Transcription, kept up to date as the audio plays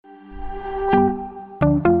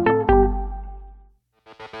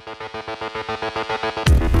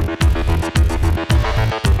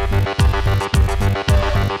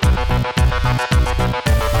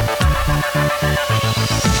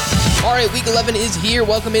11 is here.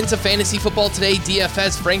 Welcome into Fantasy Football Today.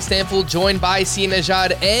 DFS, Frank Stanfield, joined by Sia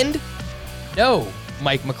Nejad and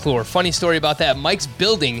Mike McClure. Funny story about that. Mike's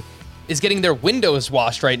building is getting their windows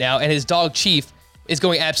washed right now, and his dog Chief is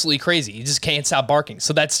going absolutely crazy. He just can't stop barking.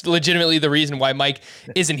 So that's legitimately the reason why Mike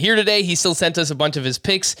isn't here today. He still sent us a bunch of his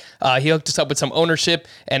picks. He hooked us up with some ownership.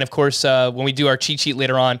 And of course, when we do our cheat sheet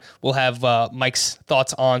later on, we'll have Mike's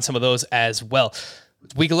thoughts on some of those as well.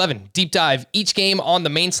 Week 11, deep dive. Each game on the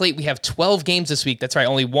main slate. We have 12 games this week. That's right.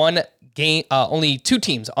 Only one game, only two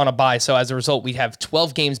teams on a bye. So as a result, we have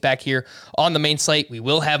 12 games back here on the main slate. We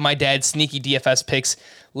will have my dad's sneaky DFS picks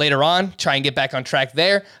later on. Try and get back on track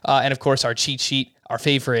there. And of course, our cheat sheet, our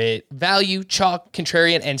favorite value, chalk,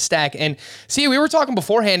 contrarian, and stack. And see, we were talking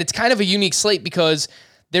beforehand. It's kind of a unique slate because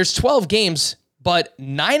there's 12 games, but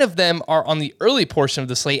 9 of them are on the early portion of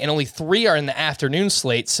the slate, and only 3 are in the afternoon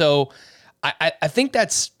slate. So I think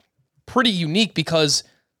that's pretty unique because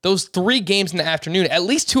those 3 games in the afternoon, at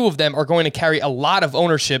least 2 of them are going to carry a lot of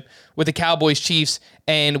ownership with the Cowboys, Chiefs,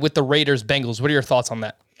 and with the Raiders, Bengals. What are your thoughts on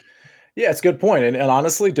that? Yeah, it's a good point. And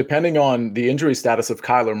honestly, depending on the injury status of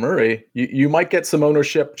Kyler Murray, you might get some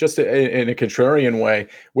ownership just in a contrarian way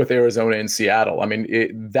with Arizona and Seattle. I mean,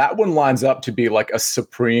 that one lines up to be like a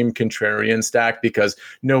supreme contrarian stack because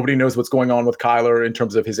nobody knows what's going on with Kyler in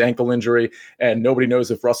terms of his ankle injury, and nobody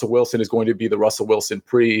knows if Russell Wilson is going to be the Russell Wilson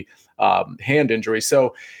hand injury.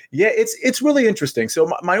 So, yeah, it's really interesting.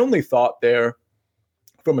 So my only thought there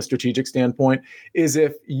from a strategic standpoint is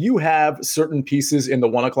if you have certain pieces in the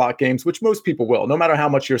 1:00 games, which most people will, no matter how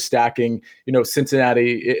much you're stacking,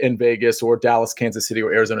 Cincinnati in Vegas or Dallas, Kansas City,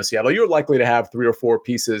 or Arizona, Seattle, you're likely to have 3 or 4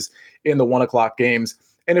 pieces in the 1:00 games.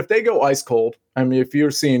 And if they go ice cold, I mean, if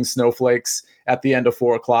you're seeing snowflakes at the end of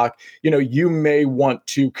 4:00, you may want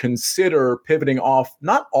to consider pivoting off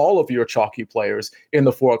not all of your chalky players in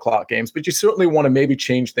the 4:00 games, but you certainly want to maybe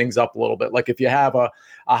change things up a little bit. Like if you have a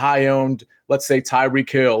high-owned, let's say Tyreek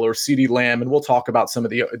Hill or CeeDee Lamb, and we'll talk about some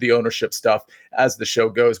of the ownership stuff as the show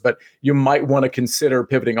goes, but you might want to consider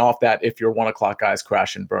pivoting off that if your 1:00 guys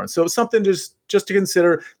crash and burn. So something just to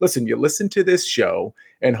consider. Listen, you listen to this show,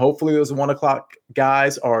 and hopefully those 1:00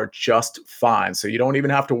 guys are just fine. So you don't even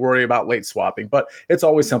have to worry about late swapping, but it's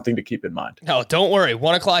always something to keep in mind. No, don't worry.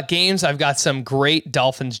 1:00 games. I've got some great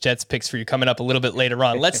Dolphins Jets picks for you coming up a little bit later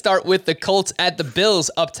on. Let's start with the Colts at the Bills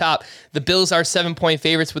up top. The Bills are 7-point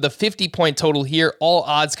favorites with a 50-point total here. All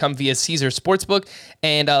odds come via Caesar Sportsbook,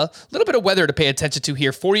 and a little bit of weather to pay attention to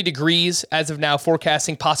here. 40 degrees as of now,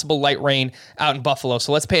 forecasting possible light rain out in Buffalo.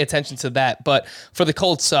 So let's pay attention to that. But for the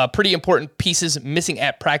Colts, pretty important pieces missing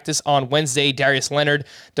at practice on Wednesday. Darius Leonard,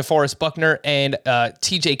 DeForest Buckner, and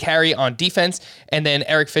TJ Carey on defense, and then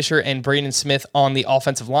Eric Fisher and Braden Smith on the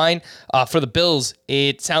offensive line. For the Bills,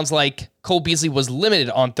 it sounds like Cole Beasley was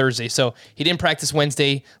limited on Thursday, so he didn't practice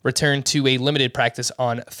Wednesday, returned to a limited practice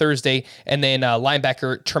on Thursday, and then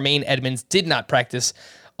linebacker Tremaine Edmonds did not practice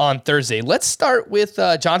on Thursday. Let's start with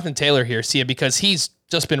Jonathan Taylor here, Sia, because he's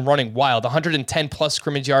just been running wild. 110-plus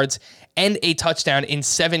scrimmage yards and a touchdown in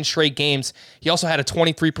 7 straight games. He also had a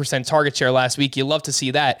 23% target share last week. You love to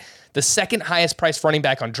see that. The second highest priced running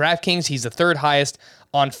back on DraftKings. He's the third highest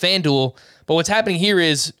on FanDuel. But what's happening here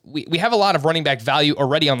is we have a lot of running back value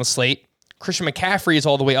already on the slate. Christian McCaffrey is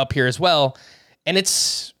all the way up here as well. And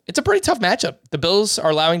it's a pretty tough matchup. The Bills are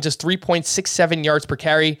allowing just 3.67 yards per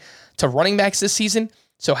carry to running backs this season.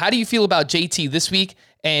 So how do you feel about JT this week?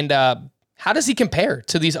 And how does he compare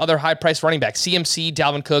to these other high-priced running backs? CMC,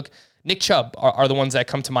 Dalvin Cook, Nick Chubb are the ones that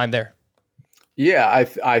come to mind there. Yeah,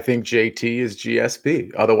 I think JT is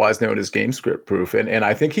GSP, otherwise known as game script proof. And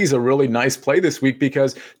I think he's a really nice play this week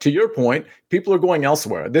because, to your point, people are going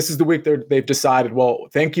elsewhere. This is the week they've decided, well,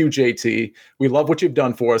 thank you, JT. We love what you've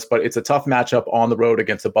done for us, but it's a tough matchup on the road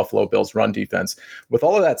against the Buffalo Bills run defense. With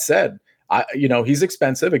all of that said, he's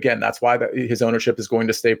expensive. Again, that's why his ownership is going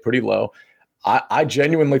to stay pretty low. I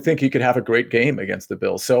genuinely think he could have a great game against the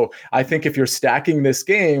Bills. So I think if you're stacking this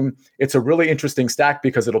game, it's a really interesting stack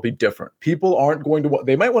because it'll be different. People aren't going to,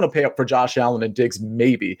 they might want to pay up for Josh Allen and Diggs,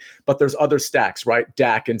 maybe, but there's other stacks, right?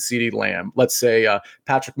 Dak and CeeDee Lamb. Let's say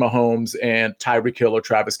Patrick Mahomes and Tyreek Hill or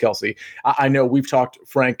Travis Kelce. I know we've talked,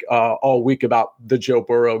 Frank, all week about the Joe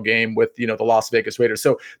Burrow game with, the Las Vegas Raiders.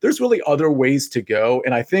 So there's really other ways to go.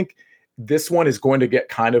 And I think this one is going to get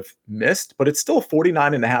kind of missed, but it's still a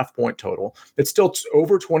 49.5 point total. It's still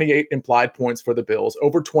over 28 implied points for the Bills,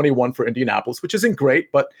 over 21 for Indianapolis, which isn't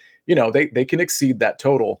great, but they can exceed that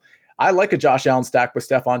total. I like a Josh Allen stack with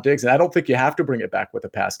Stephon Diggs, and I don't think you have to bring it back with a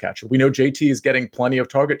pass catcher. We know JT is getting plenty of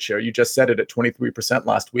target share. You just said it at 23%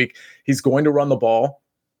 last week. He's going to run the ball.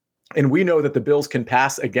 And we know that the Bills can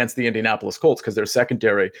pass against the Indianapolis Colts because their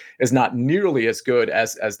secondary is not nearly as good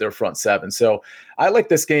as their front seven. So I like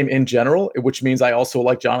this game in general, which means I also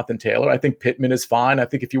like Jonathan Taylor. I think Pittman is fine. I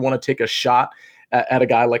think if you want to take a shot at a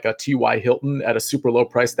guy like a T.Y. Hilton at a super low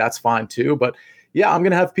price, that's fine too. But yeah, I'm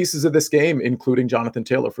going to have pieces of this game, including Jonathan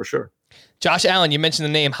Taylor for sure. Josh Allen, you mentioned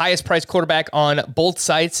the name, highest priced quarterback on both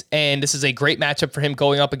sites, and this is a great matchup for him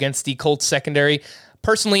going up against the Colts secondary.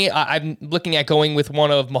 Personally, I'm looking at going with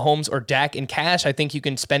one of Mahomes or Dak in cash. I think you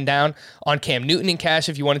can spend down on Cam Newton in cash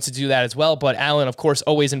if you wanted to do that as well. But Allen, of course,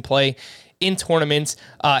 always in play in tournaments.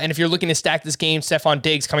 And if you're looking to stack this game, Stephon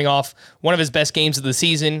Diggs coming off one of his best games of the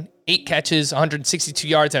season, 8 catches, 162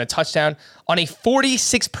 yards, and a touchdown on a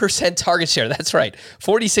 46% target share. That's right,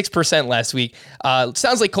 46% last week.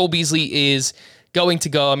 Sounds like Cole Beasley is going to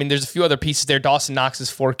go. I mean, there's a few other pieces there. Dawson Knox is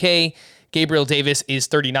 4K. Gabriel Davis is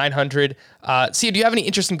 3,900. Sia, do you have any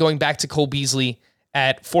interest in going back to Cole Beasley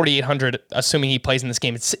at 4,800, assuming he plays in this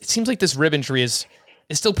game? It seems like this rib injury is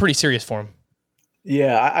still pretty serious for him.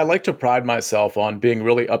 Yeah, I like to pride myself on being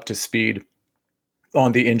really up to speed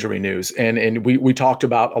on the injury news. And we talked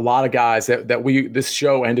about a lot of guys that this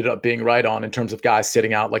show ended up being right on in terms of guys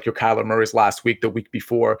sitting out, like your Kyler Murray's last week, the week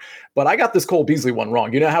before. But I got this Cole Beasley one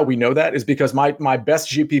wrong. You know how we know that is because my best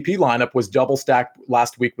GPP lineup was double stacked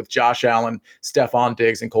last week with Josh Allen, Stephon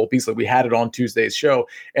Diggs, and Cole Beasley. We had it on Tuesday's show.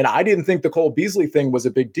 And I didn't think the Cole Beasley thing was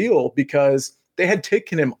a big deal because they had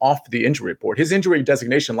taken him off the injury report. His injury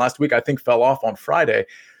designation last week, I think, fell off on Friday.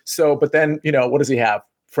 So, but then, what does he have?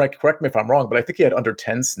 Frank, correct me if I'm wrong, but I think he had under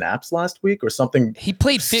 10 snaps last week or something. He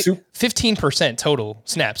played 15% total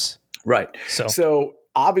snaps. Right. So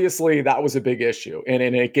obviously that was a big issue. And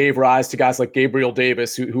it gave rise to guys like Gabriel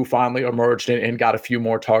Davis, who finally emerged and got a few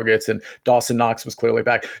more targets, and Dawson Knox was clearly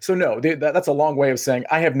back. So no, that's a long way of saying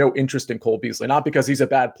I have no interest in Cole Beasley, not because he's a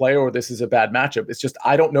bad player or this is a bad matchup. It's just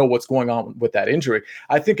I don't know what's going on with that injury.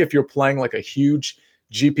 I think if you're playing like a huge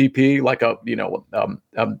GPP, like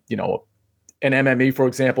an MME, for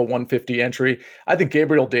example, 150 entry, I think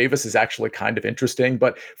Gabriel Davis is actually kind of interesting.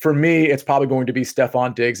 But for me, it's probably going to be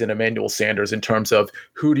Stephon Diggs and Emmanuel Sanders in terms of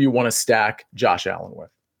who do you want to stack Josh Allen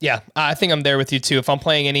with. Yeah, I think I'm there with you too. If I'm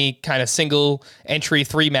playing any kind of single entry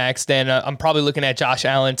 3 max, then I'm probably looking at Josh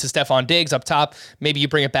Allen to Stephon Diggs up top. Maybe you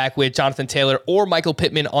bring it back with Jonathan Taylor or Michael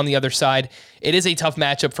Pittman on the other side. It is a tough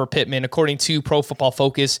matchup for Pittman. According to Pro Football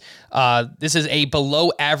Focus, this is a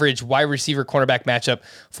below average wide receiver cornerback matchup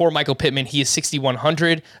for Michael Pittman. He is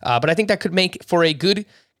 6,100, but I think that could make for a good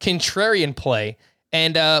contrarian play.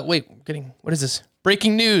 And what is this?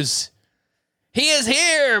 Breaking news. He is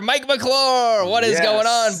here, Mike McClure. What is going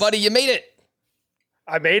on, buddy? You made it.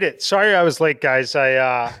 I made it. Sorry I was late, guys. I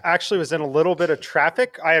actually was in a little bit of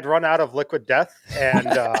traffic. I had run out of liquid death and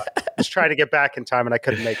was trying to get back in time, and I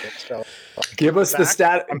couldn't make it. So give us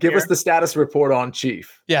the status report on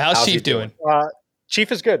Chief. Yeah, how's Chief doing? Chief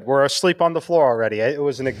is good. We're asleep on the floor already. It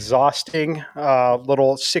was an exhausting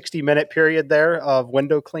little 60-minute period there of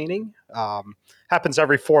window cleaning. Happens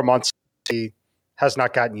every 4 months. He has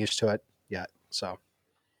not gotten used to it yet. So,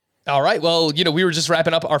 all right. Well, we were just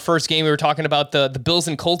wrapping up our first game. We were talking about the Bills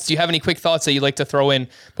and Colts. Do you have any quick thoughts that you'd like to throw in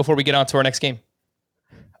before we get on to our next game?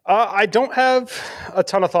 I don't have a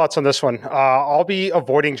ton of thoughts on this one. I'll be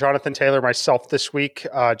avoiding Jonathan Taylor myself this week.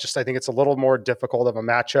 I think it's a little more difficult of a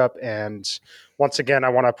matchup. And once again, I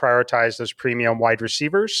want to prioritize those premium wide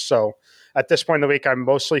receivers. So at this point in the week, I'm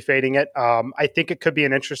mostly fading it. I think it could be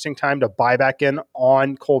an interesting time to buy back in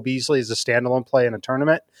on Cole Beasley as a standalone play in a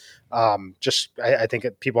tournament. I think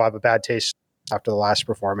people have a bad taste after the last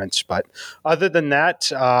performance. But other than that,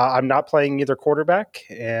 I'm not playing either quarterback,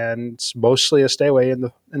 and mostly a stay away in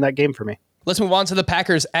that game for me. Let's move on to the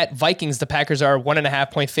Packers at Vikings. The Packers are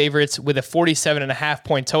 1.5-point favorites with a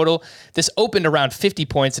 47.5-point total. This opened around 50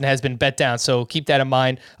 points and has been bet down, so keep that in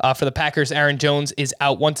mind. For the Packers, Aaron Jones is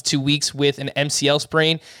out 1 to 2 weeks with an MCL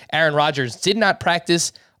sprain. Aaron Rodgers did not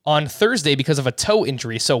practice on Thursday because of a toe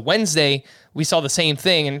injury. So Wednesday, we saw the same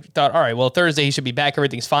thing and thought, all right, well, Thursday he should be back.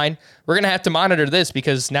 Everything's fine. We're going to have to monitor this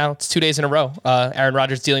because now it's 2 days in a row. Aaron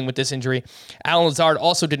Rodgers dealing with this injury. Allen Lazard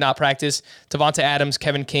also did not practice. Devonta Adams,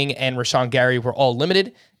 Kevin King, and Rashawn Gary were all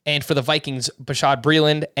limited. And for the Vikings, Bashad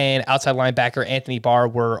Breeland and outside linebacker Anthony Barr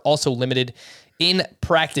were also limited in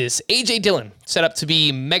practice. A.J. Dillon set up to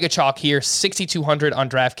be mega chalk here, 6,200 on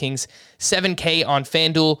DraftKings, 7K on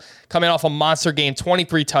FanDuel, coming off a monster game,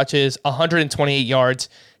 23 touches, 128 yards,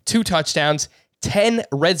 2 touchdowns, 10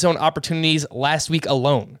 red zone opportunities last week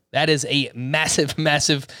alone. That is a massive,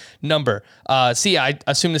 massive number. I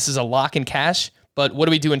assume this is a lock in cash, but what do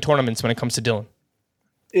we do in tournaments when it comes to Dillon?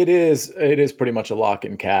 It is pretty much a lock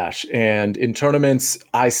in cash. And in tournaments,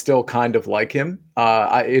 I still kind of like him.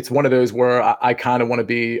 It's one of those where I kind of want to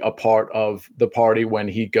be a part of the party when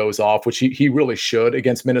he goes off, which he really should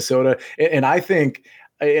against Minnesota. And I think,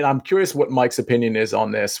 and I'm curious what Mike's opinion is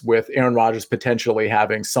on this, with Aaron Rodgers potentially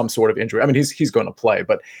having some sort of injury. I mean, he's going to play,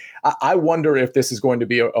 but I wonder if this is going to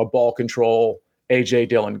be a ball control A.J.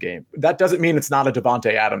 Dillon game. That doesn't mean it's not a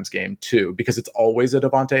Davante Adams game too, because it's always a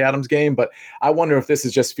Davante Adams game. But I wonder if this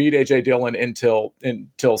is just feed A.J. Dillon until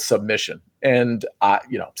submission. And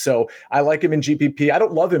so I like him in GPP. I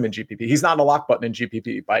don't love him in GPP. He's not a lock button in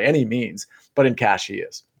GPP by any means, but in cash he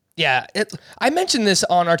is. Yeah, I mentioned this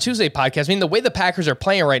on our Tuesday podcast. I mean, the way the Packers are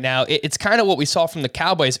playing right now, it's kind of what we saw from the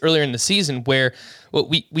Cowboys earlier in the season, where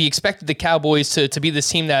we expected the Cowboys to be this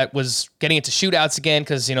team that was getting into shootouts again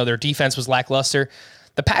because, their defense was lackluster.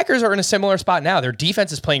 The Packers are in a similar spot now. Their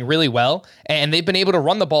defense is playing really well, and they've been able to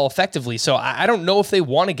run the ball effectively. So I don't know if they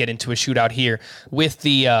want to get into a shootout here with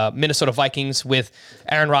the Minnesota Vikings, with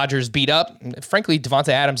Aaron Rodgers beat up. Frankly, Davante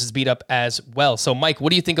Adams is beat up as well. So, Mike, what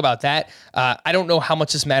do you think about that? I don't know how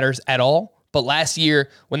much this matters at all, but last year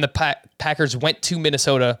when the Packers went to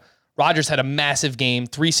Minnesota, Rodgers had a massive game,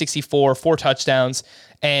 364, 4 touchdowns,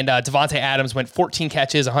 and Davante Adams went 14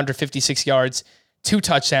 catches, 156 yards, 2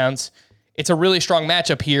 touchdowns. It's a really strong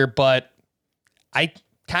matchup here, but I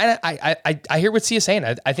hear what Sia's saying.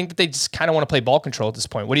 I think that they just kind of want to play ball control at this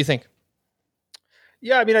point. What do you think?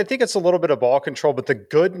 Yeah, I mean, I think it's a little bit of ball control, but the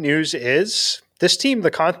good news is this team, the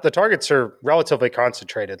targets are relatively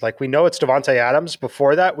concentrated. Like, we know it's Davante Adams.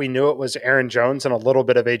 Before that, we knew it was Aaron Jones and a little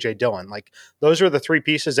bit of A.J. Dillon. Like, those are the 3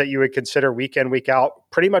 pieces that you would consider week in, week out,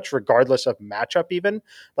 pretty much regardless of matchup even.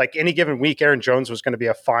 Like, any given week, Aaron Jones was going to be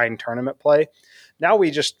a fine tournament play. Now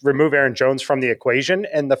we just remove Aaron Jones from the equation,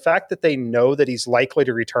 and the fact that they know that he's likely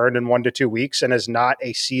to return in 1 to 2 weeks and is not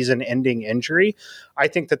a season-ending injury, I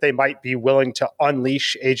think that they might be willing to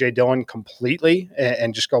unleash A.J. Dillon completely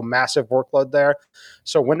and just go massive workload there.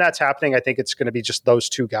 So when that's happening, I think it's going to be just those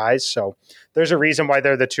 2 guys. So there's a reason why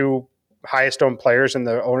they're the 2 highest owned players in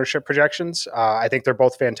the ownership projections. I think they're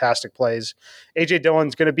both fantastic plays. A.J.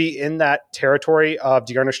 Dillon's going to be in that territory of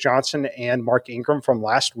Dearness Johnson and Mark Ingram from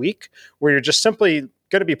last week, where you're just simply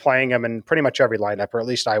going to be playing him in pretty much every lineup, or at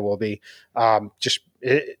least I will be.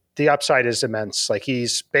 The upside is immense. Like,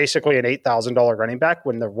 he's basically an $8,000 running back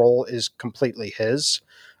when the role is completely his.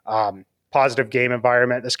 Positive game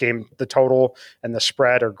environment. This game, the total and the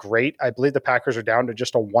spread are great. I believe the Packers are down to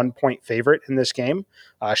just a 1-point favorite in this game.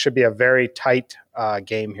 Should be a very tight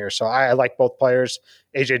game here. So I like both players.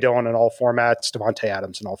 A.J. Dillon in all formats, Davante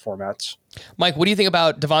Adams in all formats. Mike, what do you think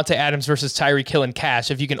about Davante Adams versus Tyreek Hill in cash?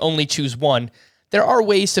 If you can only choose one, there are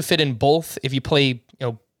ways to fit in both if you play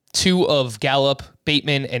 2 of Gallup,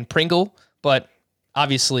 Bateman, and Pringle, but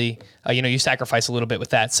obviously you sacrifice a little bit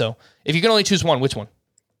with that. So if you can only choose one, which one?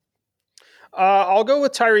 I'll go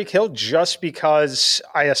with Tyreek Hill just because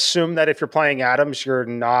I assume that if you're playing Adams, you're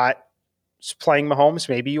not playing Mahomes.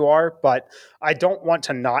 Maybe you are, but I don't want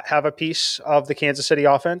to not have a piece of the Kansas City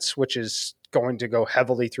offense, which is going to go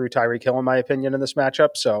heavily through Tyreek Hill, in my opinion, in this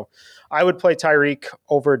matchup. So I would play Tyreek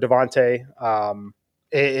over Davante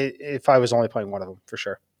if I was only playing one of them, for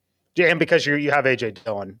sure. And because you have A.J.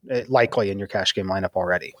 Dillon likely in your cash game lineup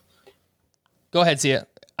already. Go ahead, Sia.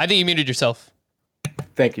 I think you muted yourself.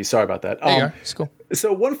 Thank you. Sorry about that. There you are. It's cool.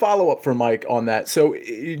 So one follow-up for Mike on that. So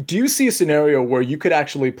do you see a scenario where you could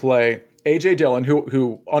actually play A.J. Dillon,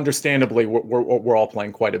 who understandably we're all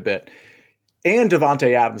playing quite a bit, and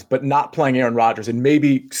Davante Adams, but not playing Aaron Rodgers, and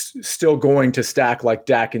maybe still going to stack like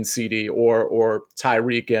Dak and CD or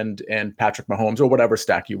Tyreek and Patrick Mahomes, or whatever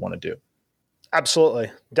stack you want to do? Absolutely.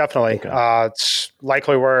 Definitely. Okay. It's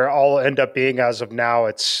likely where I'll end up being as of now.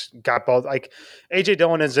 It's got both. Like, A.J.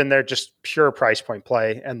 Dillon is in there just pure price point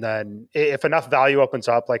play. And then if enough value opens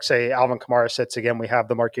up, like say Alvin Kamara sits again, we have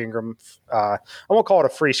the Mark Ingram, I won't call it a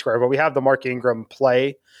free square, but we have the Mark Ingram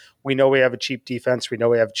play. We know we have a cheap defense. We know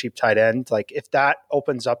we have a cheap tight end. Like, if that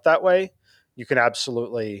opens up that way, you can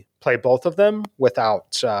absolutely play both of them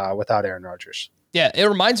without Aaron Rodgers. Yeah. It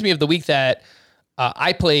reminds me of the week that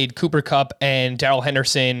I played Cooper Kupp and Darrell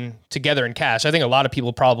Henderson together in cash. I think a lot of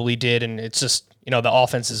people probably did, and it's just, the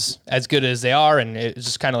offense is as good as they are, and it's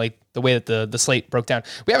just kind of like the way that the slate broke down.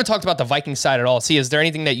 We haven't talked about the Vikings side at all. See, is there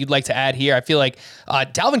anything that you'd like to add here? I feel like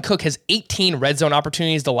Dalvin Cook has 18 red zone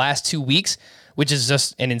opportunities the last 2 weeks, which is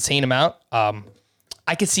just an insane amount.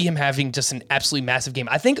 I could see him having just an absolutely massive game.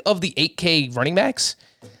 I think of the 8K running backs,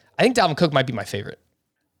 I think Dalvin Cook might be my favorite.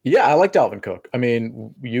 Yeah, I like Dalvin Cook. I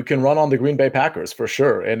mean, you can run on the Green Bay Packers for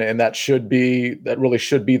sure, and that really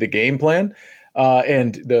should be the game plan.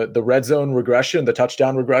 And the red zone regression, the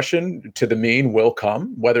touchdown regression to the mean will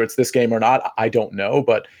come. Whether it's this game or not, I don't know.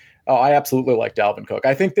 But I absolutely like Dalvin Cook.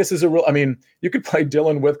 I think this is you could play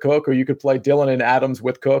Dylan with Cook, or you could play Dylan and Adams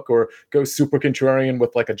with Cook, or go super contrarian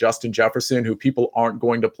with like a Justin Jefferson, who people aren't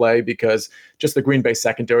going to play because just the Green Bay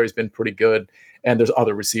secondary has been pretty good. And there's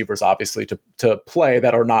other receivers, obviously, to play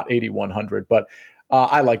that are not 8,100. But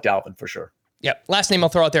I like Dalvin for sure. Yep. Last name I'll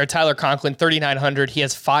throw out there, Tyler Conklin, 3,900. He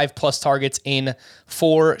has 5+ targets in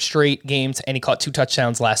 4 straight games, and he caught 2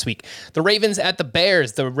 touchdowns last week. The Ravens at the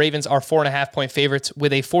Bears. The Ravens are 4.5-point favorites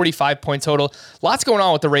with a 45-point total. Lots going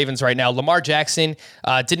on with the Ravens right now. Lamar Jackson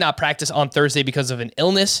did not practice on Thursday because of an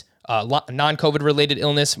illness, non-COVID related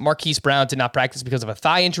illness. Marquise Brown did not practice because of a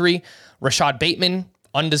thigh injury. Rashad Bateman,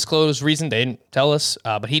 undisclosed reason, they didn't tell us,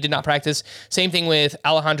 but he did not practice. Same thing with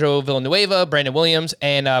Alejandro Villanueva, Brandon Williams,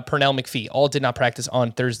 and Pernell McPhee. All did not practice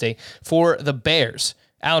on Thursday. For the Bears,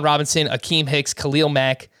 Allen Robinson, Akeem Hicks, Khalil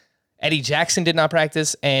Mack, Eddie Jackson did not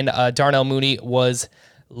practice, and Darnell Mooney was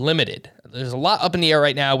limited. There's a lot up in the air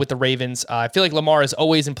right now with the Ravens. I feel like Lamar is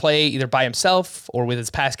always in play, either by himself or with his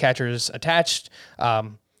pass catchers attached.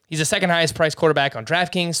 He's the second highest priced quarterback on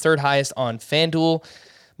DraftKings, third highest on FanDuel.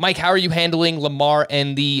 Mike, how are you handling Lamar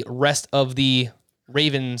and the rest of the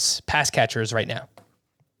Ravens pass catchers right now?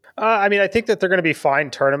 I think that they're going to be fine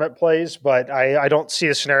tournament plays, but I don't see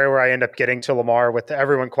a scenario where I end up getting to Lamar with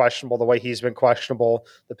everyone questionable, the way he's been questionable,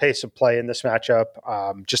 the pace of play in this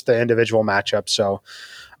matchup, just the individual matchup. So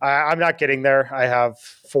I'm not getting there. I have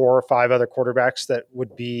 4 or 5 other quarterbacks that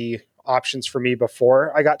would be options for me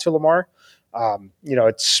before I got to Lamar.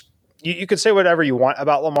 It's you could say whatever you want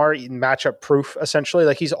about Lamar, matchup proof, essentially.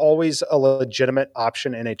 Like, he's always a legitimate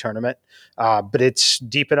option in a tournament, but it's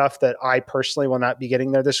deep enough that I personally will not be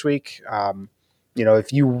getting there this week.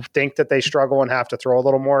 If you think that they struggle and have to throw a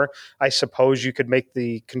little more, I suppose you could make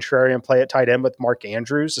the contrarian play at tight end with Mark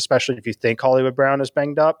Andrews, especially if you think Hollywood Brown is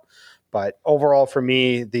banged up. But overall, for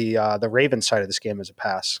me, the Ravens side of this game is a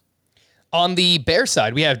pass. On the Bears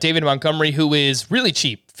side, we have David Montgomery, who is really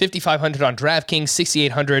cheap, 5,500 on DraftKings,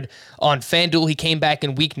 6,800 on FanDuel. He came back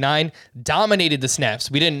in Week 9, dominated the snaps.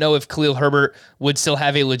 We didn't know if Khalil Herbert would still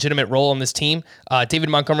have a legitimate role on this team. David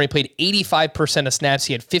Montgomery played 85% of snaps.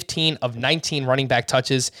 He had 15 of 19 running back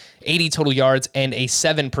touches, 80 total yards, and a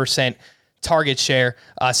 7% target share.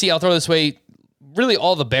 I'll throw this way. Really,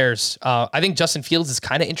 all the Bears. I think Justin Fields is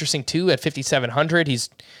kind of interesting too at 5,700. He's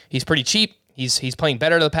pretty cheap. He's playing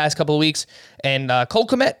better the past couple of weeks. And Cole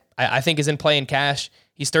Kmet, I think, is in play in cash.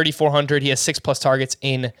 He's 3,400. He has 6+ targets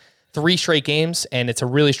in 3 straight games, and it's a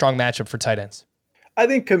really strong matchup for tight ends. I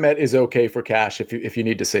think Kmet is okay for cash if you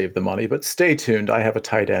need to save the money, but stay tuned. I have a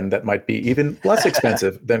tight end that might be even less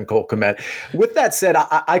expensive than Cole Kmet. With that said,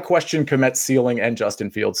 I question Kmet's ceiling and Justin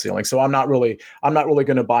Fields' ceiling, so I'm not really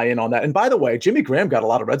going to buy in on that. And by the way, Jimmy Graham got a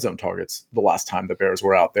lot of red zone targets the last time the Bears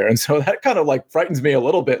were out there, and so that kind of like frightens me a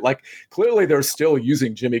little bit. Like, clearly they're still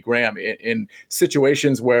using Jimmy Graham in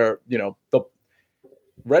situations where the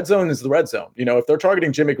red zone is the red zone. If they're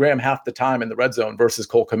targeting Jimmy Graham half the time in the red zone versus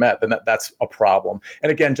Cole Kmet, then that's a problem.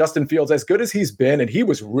 And again, Justin Fields, as good as he's been, and he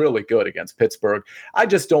was really good against Pittsburgh, I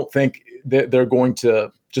just don't think that they're going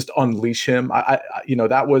to just unleash him.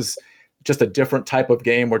 That was just a different type of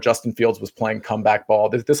game where Justin Fields was playing comeback ball.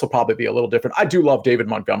 This will probably be a little different. I do love David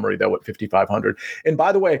Montgomery, though, at 5,500. And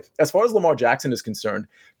by the way, as far as Lamar Jackson is concerned,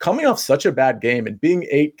 coming off such a bad game and being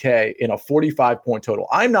 8K in a 45-point total,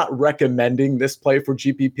 I'm not recommending this play for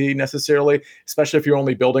GPP necessarily, especially if you're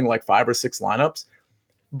only building like 5 or 6 lineups.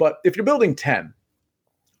 But if you're building 10,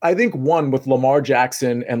 I think one with Lamar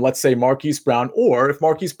Jackson and let's say Marquise Brown, or if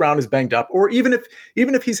Marquise Brown is banged up, or even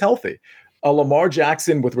if he's healthy, a Lamar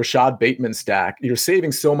Jackson with Rashad Bateman stack, you're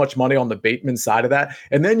saving so much money on the Bateman side of that.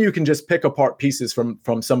 And then you can just pick apart pieces from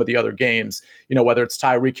some of the other games, whether it's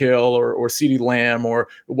Tyreek Hill or CeeDee Lamb or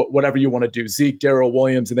whatever you want to do, Zeke, Darrell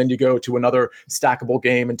Williams, and then you go to another stackable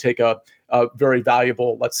game and take a very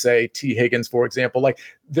valuable, let's say T. Higgins, for example. Like,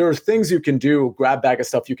 there are things you can do, grab bag of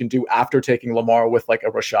stuff you can do after taking Lamar with like a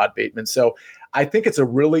Rashad Bateman. So I think it's a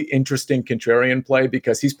really interesting contrarian play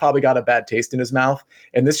because he's probably got a bad taste in his mouth.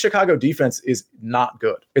 And this Chicago defense is not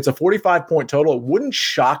good. It's a 45-point total. It wouldn't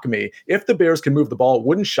shock me if the Bears can move the ball. It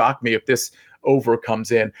wouldn't shock me if this over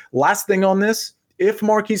comes in. Last thing on this, if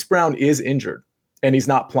Marquise Brown is injured and he's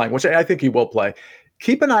not playing, which I think he will play,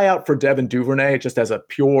 keep an eye out for Devin Duvernay just as a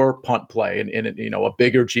pure punt play in a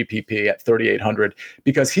bigger GPP at 3,800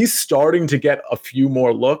 because he's starting to get a few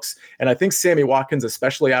more looks. And I think Sammy Watkins,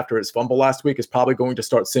 especially after his fumble last week, is probably going to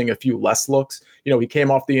start seeing a few less looks. He came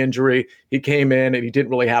off the injury, he came in and he didn't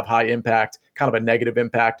really have high impact. kind of a negative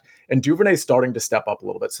impact. And Duvernay's starting to step up a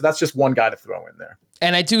little bit. So that's just one guy to throw in there.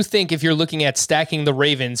 And I do think if you're looking at stacking the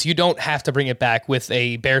Ravens, you don't have to bring it back with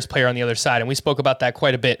a Bears player on the other side. And we spoke about that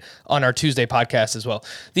quite a bit on our Tuesday podcast as well.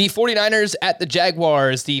 The 49ers at the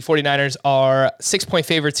Jaguars. The 49ers are 6-point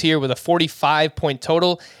favorites here with a 45-point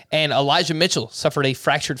total. And Elijah Mitchell suffered a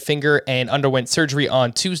fractured finger and underwent surgery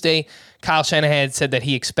on Tuesday. Kyle Shanahan said that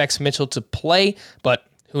he expects Mitchell to play, but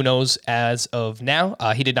who knows as of now.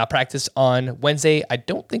 He did not practice on Wednesday. I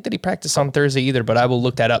don't think that he practiced on Thursday either, but I will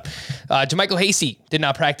look that up. JaMycal Hasty did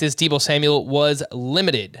not practice. Deebo Samuel was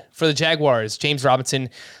limited. For the Jaguars, James Robinson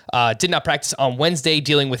did not practice on Wednesday,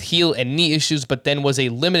 dealing with heel and knee issues, but then was a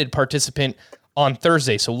limited participant on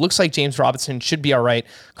Thursday. So it looks like James Robinson should be all right.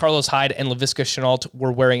 Carlos Hyde and Laviska Shenault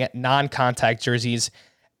were wearing non-contact jerseys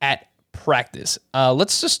at practice.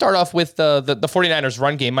 Let's just start off with the 49ers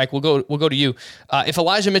run game. Mike, we'll go to you. If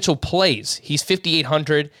Elijah Mitchell plays, he's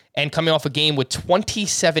 5,800 and coming off a game with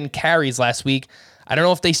 27 carries last week. I don't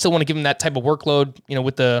know if they still want to give him that type of workload,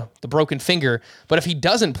 with the broken finger, but if he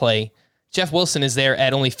doesn't play, Jeff Wilson is there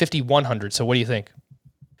at only 5,100. So what do you think?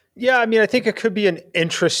 Yeah, I think it could be an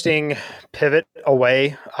interesting pivot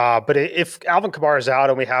away. But if Alvin Kamara is out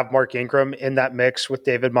and we have Mark Ingram in that mix with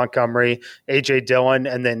David Montgomery, A.J. Dillon,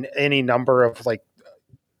 and then any number of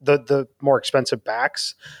the more expensive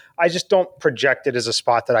backs, I just don't project it as a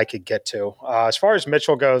spot that I could get to. As far as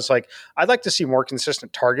Mitchell goes, I'd like to see more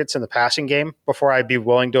consistent targets in the passing game before I'd be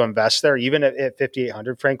willing to invest there, even at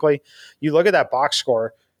 5,800, frankly. You look at that box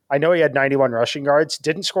score. I know he had 91 rushing yards,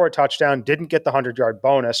 didn't score a touchdown, didn't get the 100-yard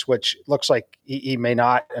bonus, which looks like he may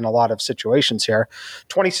not in a lot of situations here.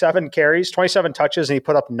 27 carries, 27 touches, and he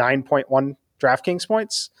put up 9.1 DraftKings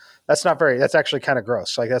points. That's actually kind of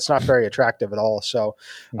gross. That's not very attractive at all. So,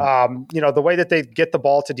 the way that they get the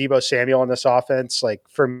ball to Deebo Samuel in this offense,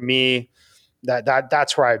 for me,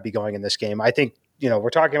 that's where I'd be going in this game. I think, we're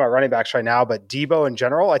talking about running backs right now, but Deebo in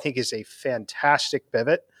general, I think is a fantastic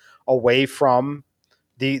pivot away from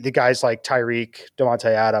the guys like Tyreek,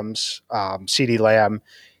 Devontae Adams, CeeDee Lamb,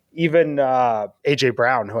 even A.J.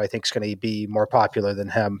 Brown, who I think is going to be more popular than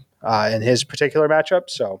him in his particular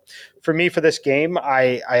matchup. So for me, for this game,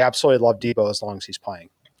 I absolutely love Deebo as long as he's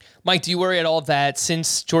playing. Mike, do you worry at all that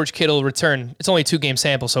since George Kittle returned, it's only a 2-game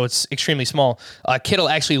sample, so it's extremely small. Kittle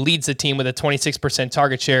actually leads the team with a 26%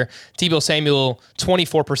 target share. Deebo Samuel,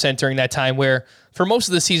 24% during that time, where for most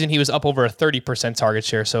of the season, he was up over a 30% target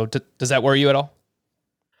share. So does that worry you at all?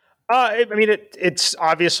 It's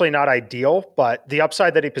obviously not ideal, but the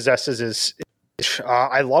upside that he possesses is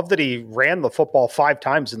I love that he ran the football 5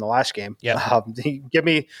 times in the last game. Yeah. Give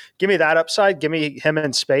me that upside. Give me him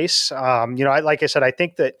in space. Like I said, I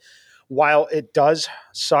think that while it does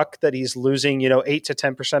suck that he's losing, 8 to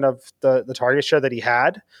 10% of the target share that he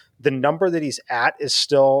had, the number that he's at is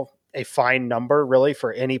still a fine number really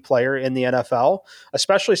for any player in the NFL,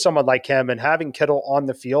 especially someone like him. And having Kittle on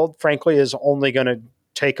the field, frankly, is only going to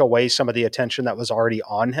take away some of the attention that was already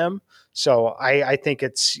on him. So I think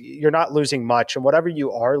you're not losing much. And whatever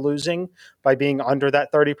you are losing by being under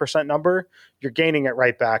that 30% number, you're gaining it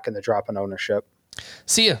right back in the drop in ownership.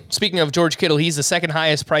 See ya. Speaking of George Kittle, he's the second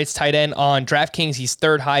highest priced tight end on DraftKings. He's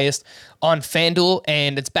third highest on FanDuel,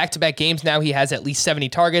 and it's back-to-back games now. He has at least 70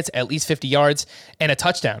 targets, at least 50 yards, and a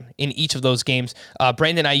touchdown in each of those games.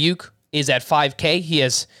 Brandon Ayuk is at 5K.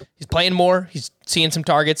 He's playing more. He's seeing some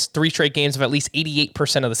targets. 3 straight games of at least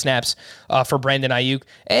 88% of the snaps for Brandon Ayuk.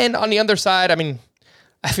 And on the other side,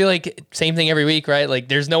 I feel like same thing every week, right?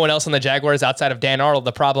 There's no one else on the Jaguars outside of Dan Arnold.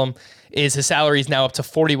 The problem is his salary is now up to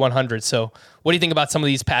 $4,100. So what do you think about some of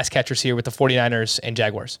these pass catchers here with the 49ers and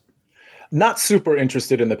Jaguars? Not super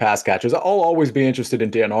interested in the pass catchers. I'll always be interested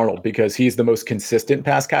in Dan Arnold because he's the most consistent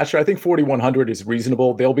pass catcher. I think 4,100 is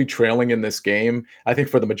reasonable. They'll be trailing in this game, I think,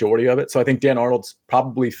 for the majority of it. So I think Dan Arnold's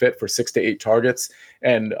probably fit for 6 to 8 targets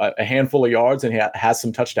and a handful of yards, and has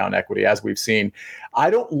some touchdown equity, as we've seen. I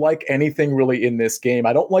don't like anything really in this game.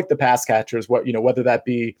 I don't like the pass catchers, whether that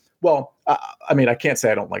be, I can't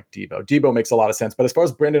say I don't like Deebo. Deebo makes a lot of sense. But as far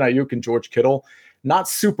as Brandon Ayuk and George Kittle, not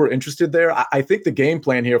super interested there. I think the game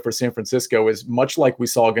plan here for San Francisco is much like we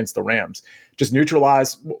saw against the Rams. Just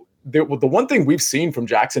neutralize. The one thing we've seen from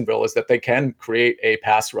Jacksonville is that they can create a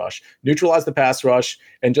pass rush, neutralize the pass rush,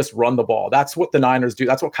 and just run the ball. That's what the Niners do.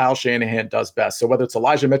 That's what Kyle Shanahan does best. So whether it's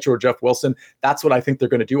Elijah Mitchell or Jeff Wilson, that's what I think they're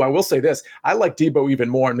going to do. I will say this. I like Deebo even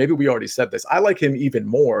more, and maybe we already said this. I like him even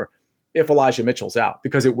more if Elijah Mitchell's out,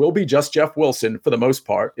 because it will be just Jeff Wilson for the most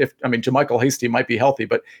part. JaMycal Hasty might be healthy,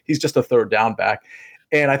 but he's just a third down back.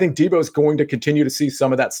 And I think Deebo is going to continue to see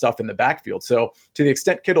some of that stuff in the backfield. So to the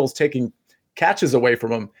extent Kittle's taking catches away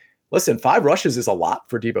from him, listen, 5 rushes is a lot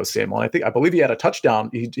for Deebo Samuel. I believe he had a touchdown.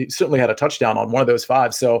 He certainly had a touchdown on one of those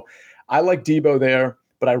 5. So I like Deebo there,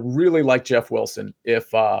 but I really like Jeff Wilson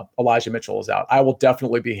if Elijah Mitchell is out. I will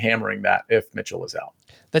definitely be hammering that if Mitchell is out.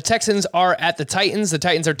 The Texans are at the Titans. The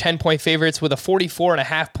Titans are 10-point favorites with a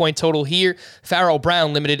 44.5-point total here. Farrell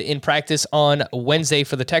Brown limited in practice on Wednesday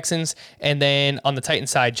for the Texans. And then on the Titans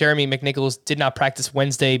side, Jeremy McNichols did not practice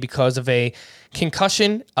Wednesday because of a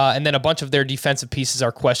concussion. And then a bunch of their defensive pieces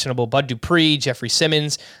are questionable. Bud Dupree, Jeffrey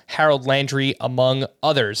Simmons, Harold Landry, among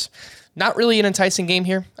others. Not really an enticing game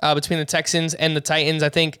here between the Texans and the Titans. I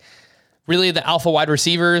think really the alpha wide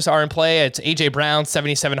receivers are in play. It's A.J. Brown,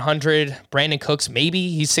 7,700. Brandon Cooks, maybe.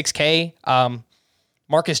 He's $6K.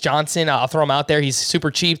 Marcus Johnson, I'll throw him out there. He's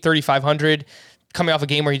super cheap, 3,500. Coming off a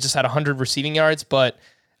game where he just had 100 receiving yards. But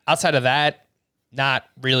outside of that, not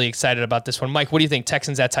really excited about this one. Mike, what do you think?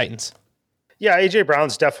 Texans at Titans? Yeah, A.J.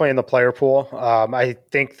 Brown's definitely in the player pool. I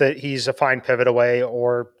think that he's a fine pivot away,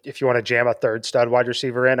 or if you want to jam a third stud wide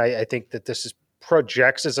receiver in, I think that this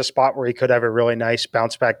projects as a spot where he could have a really nice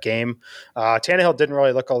bounce back game. Tannehill didn't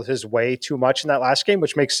really look his way too much in that last game,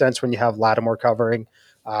 which makes sense when you have Lattimore covering.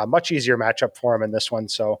 Much easier matchup for him in this one.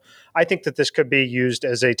 So I think that this could be used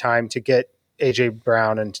as a time to get A.J.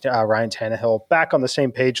 Brown and Ryan Tannehill back on the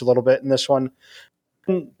same page a little bit in this one.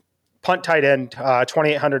 Punt tight end,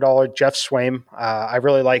 $2,800, Jeff Swaim. I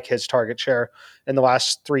really like his target share in the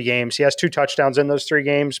last 3 games. He has 2 touchdowns in those 3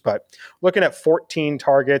 games, but looking at 14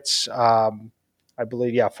 targets, 14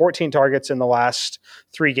 targets in the last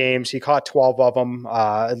 3 games. He caught 12 of them,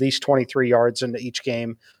 at least 23 yards into each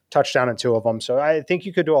game, touchdown in 2 of them. So I think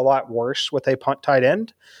you could do a lot worse with a punt tight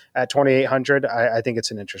end at 2,800. I think it's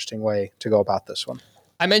an interesting way to go about this one.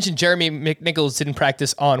 I mentioned Jeremy McNichols didn't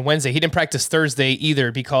practice on Wednesday. He didn't practice Thursday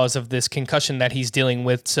either because of this concussion that he's dealing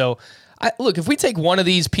with. So, look, if we take one of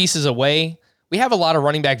these pieces away, we have a lot of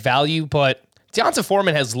running back value, but D'Onta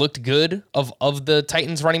Foreman has looked good of the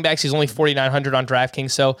Titans running backs. He's only 4,900 on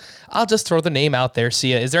DraftKings, so I'll just throw the name out there.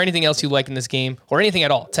 Sia, is there anything else you like in this game or anything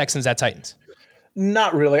at all? Texans at Titans?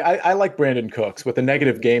 Not really. I like Brandon Cooks with a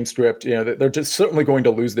negative game script. They're just certainly going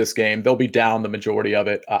to lose this game. They'll be down the majority of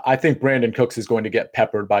it. I think Brandon Cooks is going to get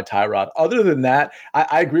peppered by Tyrod. Other than that,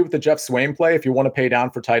 I agree with the Jeff Swaim play. If you want to pay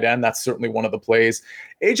down for tight end, that's certainly one of the plays.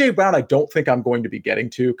 A.J. Brown, I don't think I'm going to be getting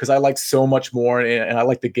to because I like so much more and I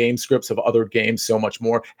like the game scripts of other games so much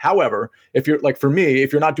more. However, if you're like, for me,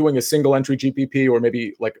 if you're not doing a single entry GPP or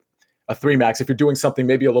maybe like a 3 max, if you're doing something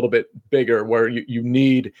maybe a little bit bigger where you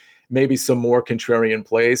need maybe some more contrarian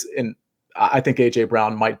plays. And I think A.J.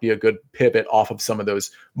 Brown might be a good pivot off of some of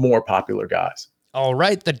those more popular guys. All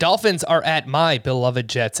right. The Dolphins are at my beloved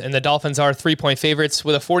Jets, and the Dolphins are 3-point favorites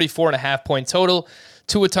with a 44.5-point total.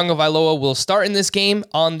 Tua Tagovailoa will start in this game.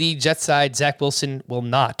 On the Jets side, Zach Wilson will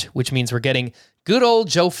not, which means we're getting good old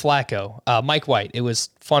Joe Flacco. Mike White. It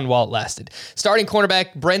was fun while it lasted. Starting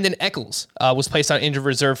cornerback Brendan Eccles was placed on injured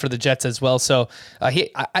reserve for the Jets as well. So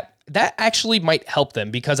that actually might help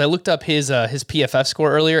them because I looked up his PFF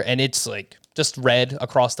score earlier and it's like just red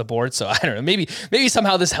across the board. So I don't know. Maybe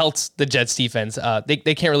somehow this helps the Jets defense.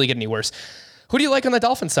 They can't really get any worse. Who do you like on the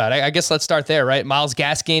Dolphins side? I guess let's start there, right? Myles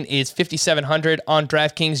Gaskin is 5,700 on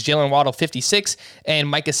DraftKings. Jalen Waddle 56, and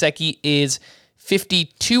Mike Gesicki is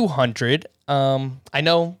 5,200. I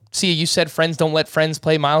know, Sia, you said friends don't let friends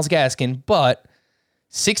play Myles Gaskin, but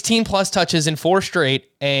 16 plus touches in 4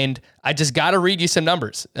 straight, and I just got to read you some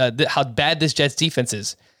numbers, how bad this Jets defense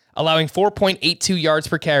is. Allowing 4.82 yards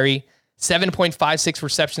per carry, 7.56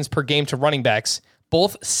 receptions per game to running backs,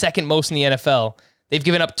 both second most in the NFL. They've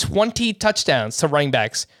given up 20 touchdowns to running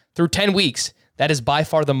backs through 10 weeks. That is by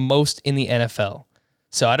far the most in the NFL.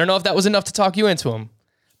 So I don't know if that was enough to talk you into him,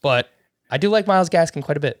 but I do like Myles Gaskin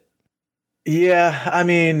quite a bit. Yeah, I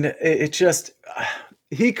mean, it just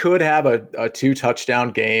he could have a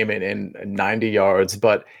 2-touchdown game and 90 yards,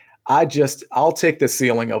 but I'll take the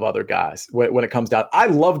ceiling of other guys when it comes down. I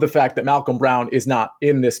love the fact that Malcolm Brown is not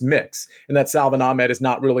in this mix and that Salvon Ahmed is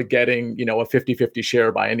not really getting, a 50-50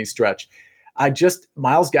 share by any stretch.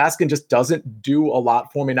 Myles Gaskin just doesn't do a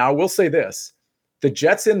lot for me. Now, I will say this. The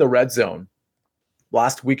Jets in the red zone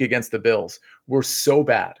last week against the Bills were so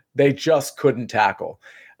bad. They just couldn't tackle.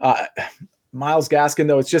 Myles Gaskin,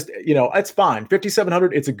 though, it's just, it's fine.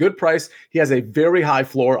 5,700, it's a good price. He has a very high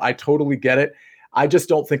floor. I totally get it. I just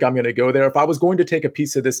don't think I'm going to go there. If I was going to take a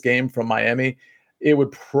piece of this game from Miami, it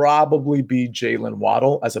would probably be Jalen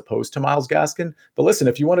Waddle as opposed to Myles Gaskin. But listen,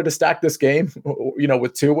 if you wanted to stack this game,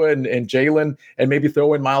 with Tua and Jalen and maybe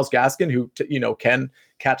throw in Myles Gaskin, who, can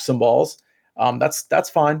catch some balls, that's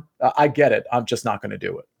fine. I get it. I'm just not going to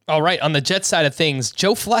do it. All right, on the Jets side of things,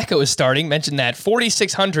 Joe Flacco is starting. Mentioned that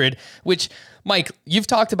 4,600, which, Mike, you've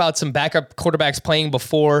talked about some backup quarterbacks playing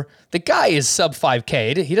before. The guy is sub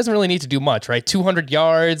 5K. He doesn't really need to do much, right? 200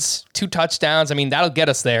 yards, 2 touchdowns. I mean, that'll get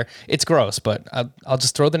us there. It's gross, but I'll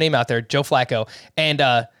just throw the name out there, Joe Flacco.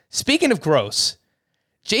 And speaking of gross,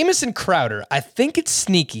 Jamison Crowder, I think it's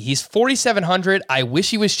sneaky. He's 4,700. I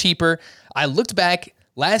wish he was cheaper. I looked back.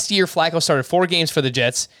 Last year, Flacco started 4 games for the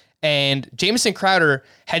Jets, and Jamison Crowder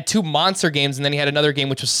had 2 monster games, and then he had another game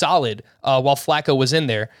which was solid while Flacco was in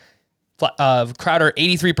there. Crowder,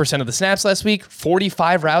 83% of the snaps last week,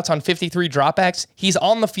 45 routes on 53 dropbacks. He's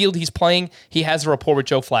on the field. He's playing. He has a rapport with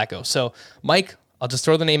Joe Flacco. So, Mike, I'll just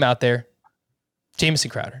throw the name out there.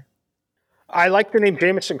 Jamison Crowder. I like the name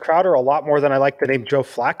Jamison Crowder a lot more than I like the name Joe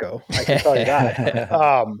Flacco. I can tell you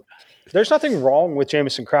that. There's nothing wrong with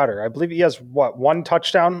Jamison Crowder. I believe he has, 1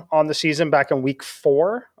 touchdown on the season back in week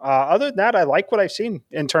 4. Other than that, I like what I've seen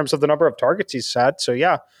in terms of the number of targets he's had. So,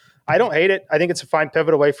 yeah, I don't hate it. I think it's a fine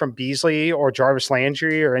pivot away from Beasley or Jarvis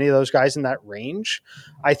Landry or any of those guys in that range.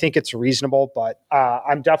 I think it's reasonable, but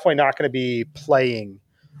I'm definitely not going to be playing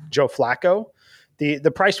Joe Flacco.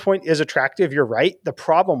 The price point is attractive. You're right. The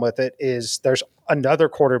problem with it is there's another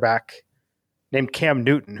quarterback named Cam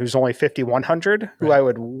Newton, who's only 5,100, who I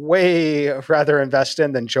would way rather invest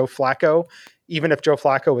in than Joe Flacco, even if Joe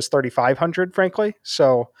Flacco was 3,500, frankly.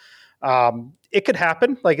 So it could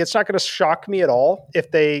happen. Like, it's not going to shock me at all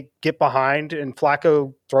if they get behind and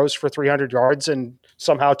Flacco throws for 300 yards and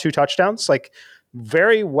somehow 2 touchdowns. Like,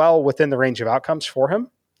 very well within the range of outcomes for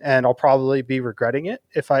him. And I'll probably be regretting it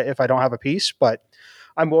if I don't have a piece, but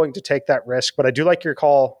I'm willing to take that risk. But I do like your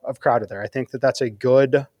call of Crowder there. I think that that's a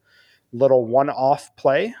good little one-off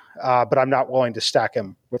play, but I'm not willing to stack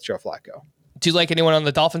him with Joe Flacco. Do you like anyone on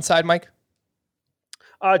the Dolphins side, Mike?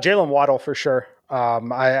 Jalen Waddle for sure.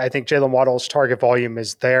 I think Jalen Waddle's target volume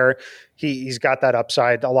is there. He's got that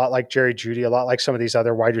upside, a lot like Jerry Jeudy, a lot like some of these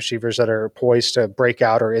other wide receivers that are poised to break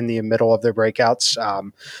out or in the middle of their breakouts.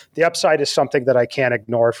 The upside is something that I can't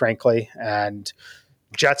ignore, frankly. And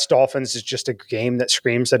Jets Dolphins is just a game that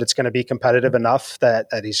screams that it's going to be competitive enough that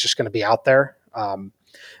he's just going to be out there.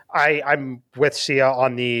 I'm with Sia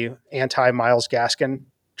on the anti-Myles Gaskin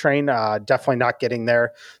train, definitely not getting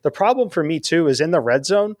there. The problem for me too is in the red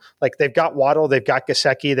zone, like they've got Waddle, they've got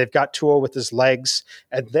Gesicki, they've got Tua with his legs,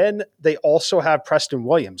 and then they also have Preston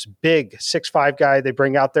Williams, big 6'5" guy they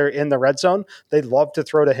bring out there in the red zone. They love to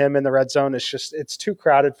throw to him in the red zone. It's too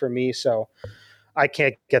crowded for me, so I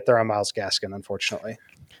can't get there on Myles Gaskin, unfortunately.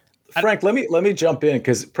 Frank, let me jump in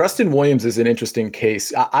because Preston Williams is an interesting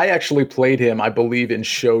case. I actually played him, I believe, in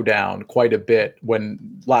Showdown quite a bit when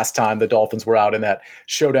last time the Dolphins were out in that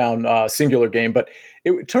Showdown singular game. But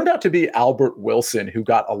it turned out to be Albert Wilson who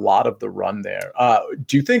got a lot of the run there.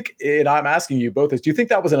 Do you think, and I'm asking you both, do you think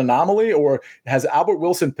that was an anomaly, or has Albert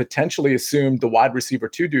Wilson potentially assumed the wide receiver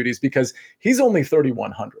 2 duties because he's only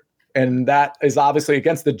 3,100? And that is obviously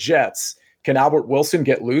against the Jets. Can Albert Wilson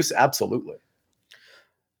get loose? Absolutely.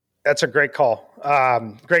 That's a great call.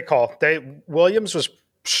 Great call. Williams was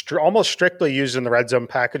almost strictly used in the red zone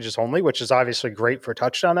packages only, which is obviously great for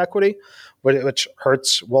touchdown equity, which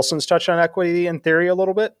hurts Wilson's touchdown equity in theory a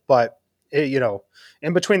little bit. But,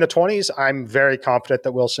 in between the 20s, I'm very confident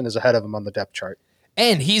that Wilson is ahead of him on the depth chart.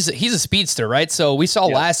 And he's a speedster, right? So we saw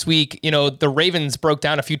last week, the Ravens broke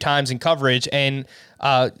down a few times in coverage, and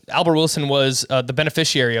Albert Wilson was the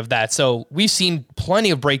beneficiary of that. So we've seen plenty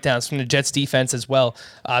of breakdowns from the Jets defense as well.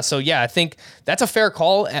 I think that's a fair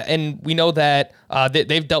call. And we know that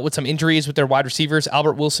they've dealt with some injuries with their wide receivers.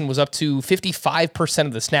 Albert Wilson was up to 55%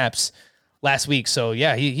 of the snaps last week. So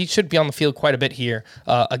yeah, he should be on the field quite a bit here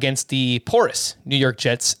against the porous New York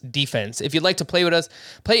Jets defense. If you'd like to play with us,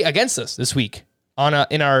 play against us this week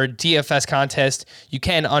in our DFS contest, you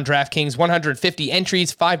can on DraftKings. 150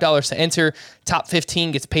 entries, $5 to enter. Top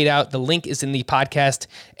 15 gets paid out. The link is in the podcast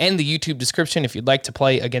and the YouTube description if you'd like to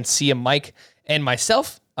play against Sia, Mike, and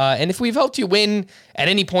myself. And if we've helped you win at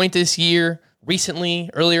any point this year,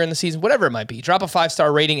 recently, earlier in the season, whatever it might be, drop a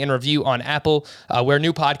 5-star rating and review on Apple. We're a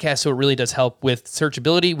new podcast, so it really does help with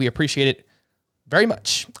searchability. We appreciate it very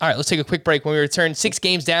much. All right, let's take a quick break. When we return, 6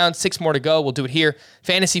 games down, 6 more to go. We'll do it here.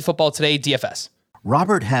 Fantasy Football Today, DFS.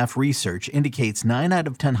 Robert Half research indicates 9 out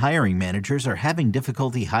of 10 hiring managers are having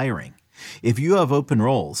difficulty hiring. If you have open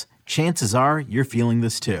roles, chances are you're feeling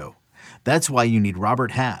this too. That's why you need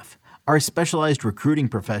Robert Half. Our specialized recruiting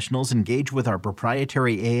professionals engage with our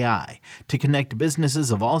proprietary AI to connect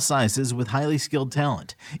businesses of all sizes with highly skilled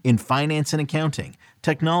talent in finance and accounting,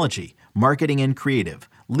 technology, marketing and creative,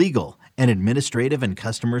 legal, and administrative and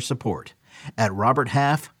customer support. At Robert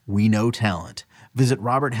Half, we know talent. Visit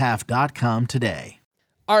roberthalf.com today.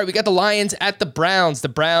 All right, we got the Lions at the Browns. The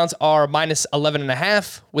Browns are minus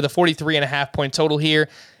 11.5 with a 43.5 point total here.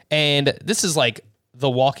 And this is like the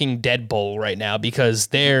Walking Dead Bowl right now because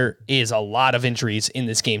there is a lot of injuries in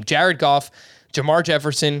this game. Jared Goff, Jamar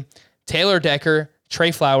Jefferson, Taylor Decker,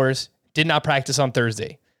 Trey Flowers did not practice on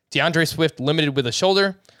Thursday. DeAndre Swift limited with a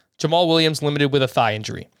shoulder. Jamal Williams limited with a thigh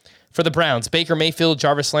injury. For the Browns, Baker Mayfield,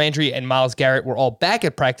 Jarvis Landry, and Myles Garrett were all back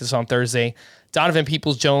at practice on Thursday. Donovan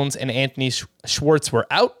Peoples-Jones and Anthony Schwartz were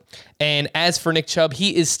out. And as for Nick Chubb,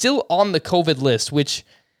 he is still on the COVID list, which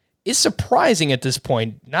is surprising at this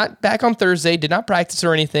point. Not back on Thursday, did not practice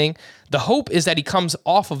or anything. The hope is that he comes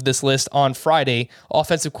off of this list on Friday.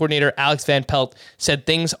 Offensive coordinator Alex Van Pelt said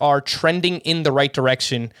things are trending in the right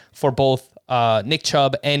direction for both Nick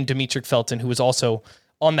Chubb and Demetric Felton, who is also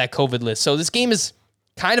on that COVID list. So this game is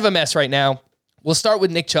kind of a mess right now. We'll start with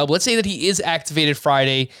Nick Chubb. Let's say that he is activated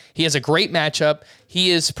Friday. He has a great matchup. He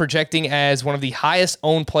is projecting as one of the highest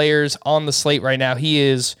owned players on the slate right now. He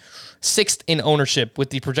is 6th in ownership with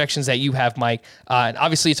the projections that you have, Mike. And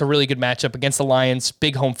obviously, it's a really good matchup against the Lions.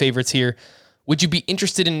 Big home favorites here. Would you be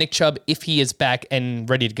interested in Nick Chubb if he is back and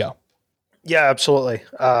ready to go? Yeah, absolutely.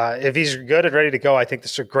 If he's good and ready to go, I think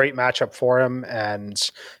this is a great matchup for him, and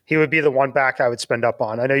he would be the one back I would spend up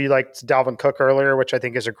on. I know you liked Dalvin Cook earlier, which I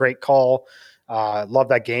think is a great call. Love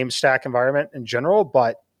that game stack environment in general,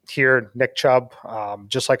 but here, Nick Chubb,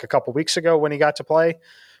 just like a couple weeks ago when he got to play,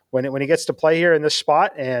 when he gets to play here in this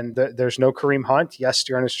spot and there's no Kareem Hunt, yes,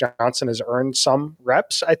 Dearness Johnson has earned some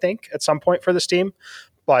reps, I think, at some point for this team.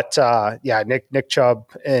 But Nick Chubb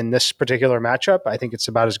in this particular matchup, I think it's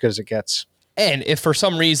about as good as it gets. And if for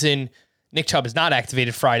some reason Nick Chubb is not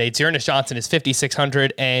activated Friday, Dearness Johnson is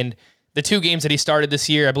 5,600, and the 2 games that he started this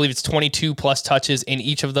year, I believe it's 22 plus touches in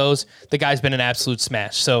each of those. The guy's been an absolute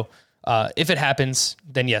smash. So if it happens,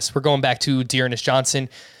 then yes, we're going back to Dearness Johnson.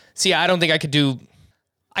 See, I don't think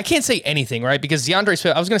I can't say anything, right? Because DeAndre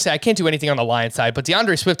Swift, I was going to say I can't do anything on the Lions side, but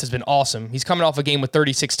DeAndre Swift has been awesome. He's coming off a game with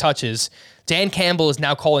 36 touches. Dan Campbell is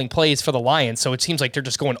now calling plays for the Lions, so it seems like they're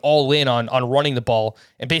just going all in on running the ball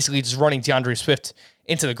and basically just running DeAndre Swift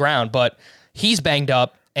into the ground. But he's banged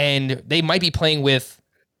up, and they might be playing with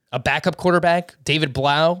a backup quarterback, David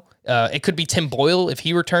Blau. It could be Tim Boyle if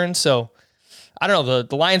he returns. So I don't know.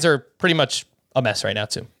 The Lions are pretty much a mess right now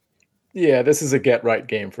too. Yeah, this is a get-right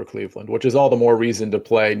game for Cleveland, which is all the more reason to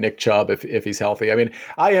play Nick Chubb if he's healthy. I mean,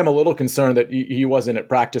 I am a little concerned that he wasn't at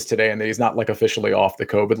practice today and that he's not like officially off the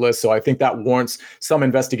COVID list. So I think that warrants some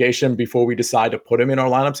investigation before we decide to put him in our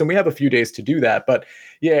lineups. And we have a few days to do that. But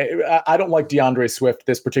yeah, I don't like DeAndre Swift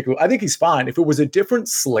this particular. I think he's fine. If it was a different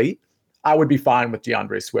slate, I would be fine with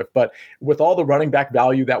DeAndre Swift. But with all the running back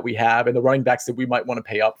value that we have and the running backs that we might want to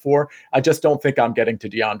pay up for, I just don't think I'm getting to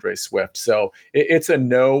DeAndre Swift. So it's a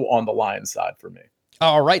no on the Lions side for me.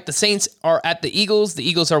 All right, the Saints are at the Eagles. The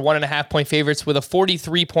Eagles are 1.5 point favorites with a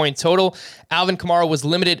 43 point total. Alvin Kamara was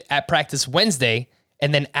limited at practice Wednesday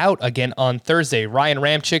and then out again on Thursday. Ryan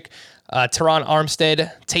Ramczyk, Teron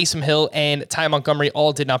Armstead, Taysom Hill, and Ty Montgomery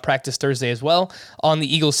all did not practice Thursday as well. On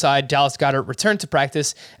the Eagles side, Dallas Goedert returned to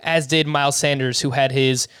practice, as did Miles Sanders, who had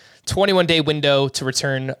his 21-day window to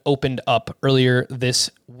return opened up earlier this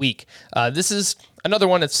week. This is another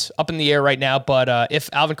one that's up in the air right now, but if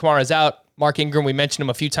Alvin Kamara is out, Mark Ingram, we mentioned him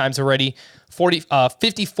a few times already,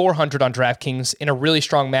 5,400 on DraftKings in a really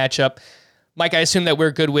strong matchup. Mike, I assume that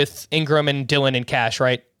we're good with Ingram and Dillon and Cash,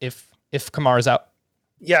 right? If Kamara's out.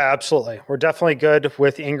 Yeah, absolutely. We're definitely good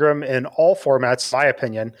with Ingram in all formats, in my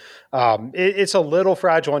opinion. It's a little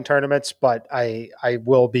fragile in tournaments, but I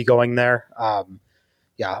will be going there.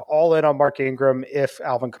 All in on Mark Ingram if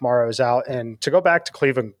Alvin Kamara is out. And to go back to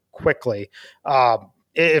Cleveland quickly,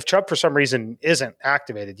 if Chubb for some reason isn't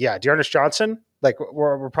activated, Dearness Johnson, like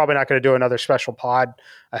we're probably not going to do another special pod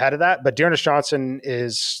ahead of that, but Dearness Johnson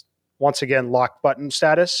is once again lock button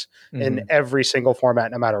status in every single format,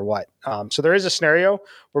 no matter what. So there is a scenario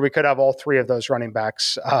where we could have all 3 of those running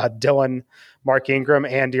backs, Dillon, Mark Ingram,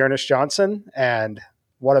 and Dearness Johnson. And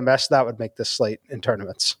what a mess that would make this slate in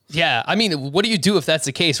tournaments. Yeah. I mean, what do you do if that's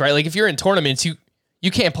the case, right? Like if you're in tournaments,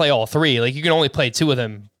 you can't play all 3. Like you can only play 2 of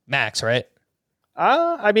them max, right?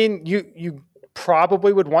 I mean, you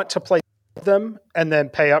probably would want to play them and then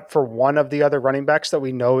pay up for one of the other running backs that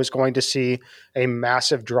we know is going to see a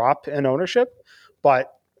massive drop in ownership.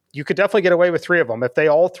 But you could definitely get away with 3 of them. If they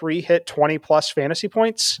all 3 hit 20 plus fantasy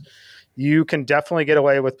points, you can definitely get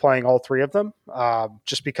away with playing all 3 of them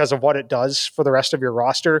just because of what it does for the rest of your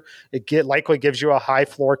roster. It likely gives you a high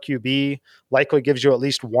floor QB, likely gives you at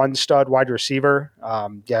least one stud wide receiver.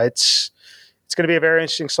 It's going to be a very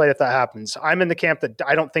interesting slate if that happens. I'm in the camp that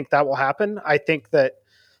I don't think that will happen. I think that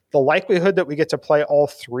the likelihood that we get to play all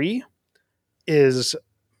 3 is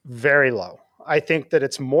Very low. I think that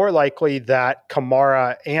it's more likely that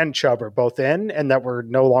Kamara and Chubb are both in and that we're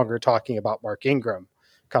no longer talking about Mark Ingram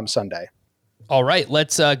come Sunday. All right,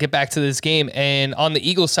 let's get back to this game. And on the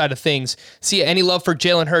Eagles side of things, see any love for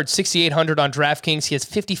Jalen Hurts, 6,800 on DraftKings. He has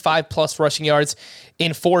 55-plus rushing yards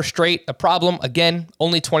in 4 straight. A problem, again,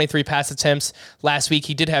 only 23 pass attempts last week.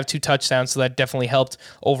 He did have 2 touchdowns, so that definitely helped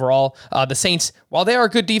overall. The Saints, while they are a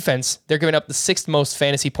good defense, they're giving up the 6th most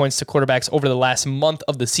fantasy points to quarterbacks over the last month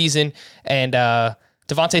of the season. And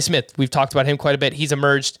Devontae Smith, we've talked about him quite a bit. He's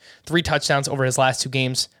emerged 3 touchdowns over his last 2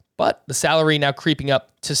 games. But the salary now creeping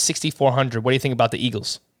up to $6,400. What do you think about the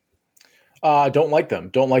Eagles? Don't like them.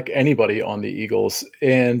 Don't like anybody on the Eagles.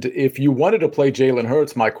 And if you wanted to play Jalen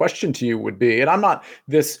Hurts, my question to you would be, and I'm not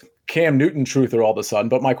this Cam Newton truther all of a sudden,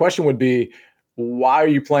 but my question would be, why are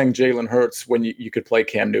you playing Jalen Hurts when you could play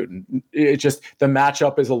Cam Newton? It just, the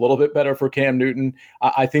matchup is a little bit better for Cam Newton.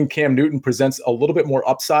 I think Cam Newton presents a little bit more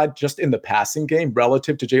upside just in the passing game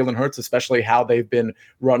relative to Jalen Hurts, especially how they've been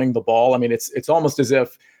running the ball. I mean, it's almost as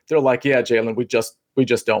if they're like, yeah, Jalen, we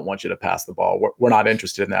just don't want you to pass the ball. We're not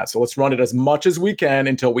interested in that. So let's run it as much as we can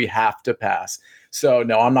until we have to pass. So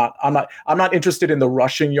no, I'm not interested in the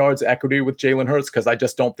rushing yards equity with Jalen Hurts because I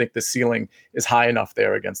just don't think the ceiling is high enough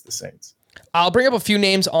there against the Saints. I'll bring up a few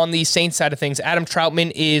names on the Saints side of things. Adam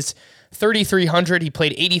Troutman is 3,300. He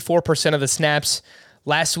played 84% of the snaps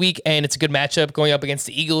last week, and it's a good matchup going up against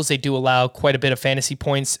the Eagles. They do allow quite a bit of fantasy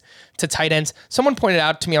points to tight ends. Someone pointed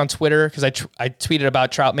out to me on Twitter, because I tweeted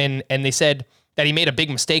about Troutman, and they said that he made a big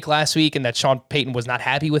mistake last week and that Sean Payton was not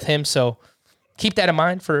happy with him. So keep that in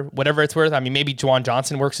mind for whatever it's worth. I mean, maybe Juwan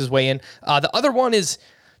Johnson works his way in. The other one is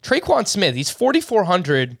Traquan Smith. He's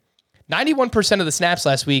 4,400, 91% of the snaps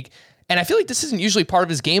last week. And I feel like this isn't usually part of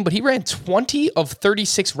his game, but he ran 20 of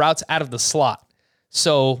 36 routes out of the slot.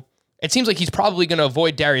 So it seems like he's probably going to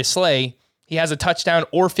avoid Darius Slay. He has a touchdown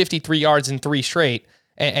or 53 yards in 3 straight,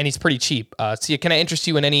 and he's pretty cheap. So can I interest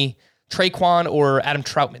you in any Traquan or Adam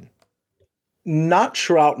Troutman? Not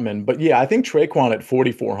Troutman, but yeah, I think Traquan at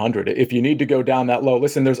 4,400. If you need to go down that low,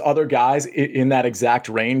 listen, there's other guys in that exact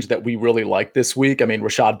range that we really like this week. I mean,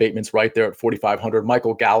 Rashad Bateman's right there at 4,500,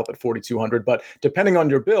 Michael Gallup at 4,200. But depending on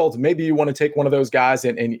your build, maybe you want to take one of those guys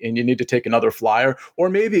and you need to take another flyer, or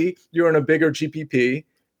maybe you're in a bigger GPP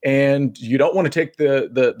and you don't want to take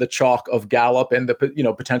the chalk of Gallup and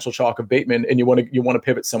the potential chalk of Bateman, and you want to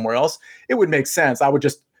pivot somewhere else. It would make sense. I would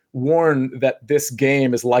just warn that this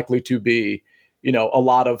game is likely to be a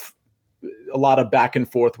lot of back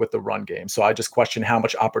and forth with the run game. So I just question how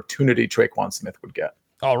much opportunity Traquan Smith would get.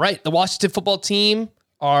 All right. The Washington football team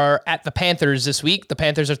are at the Panthers this week. The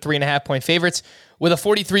Panthers are 3.5-point favorites with a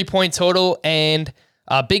 43-point total and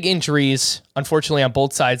big injuries, unfortunately, on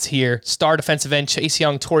both sides here. Star defensive end Chase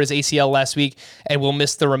Young tore his ACL last week and will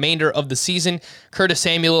miss the remainder of the season. Curtis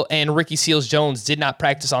Samuel and Ricky Seals-Jones did not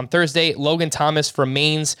practice on Thursday. Logan Thomas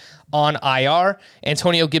remains on IR.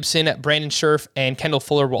 Antonio Gibson, Brandon Scherf, and Kendall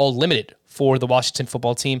Fuller were all limited for the Washington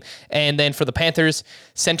football team. And then for the Panthers,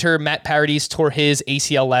 center Matt Paradis tore his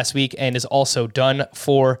ACL last week and is also done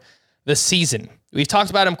for the season. We've talked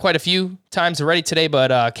about him quite a few times already today,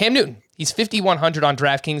 but Cam Newton, he's 5,100 on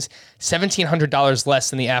DraftKings, $1,700 less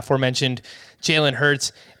than the aforementioned Jalen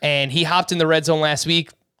Hurts. And he hopped in the red zone last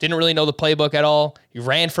week, didn't really know the playbook at all. He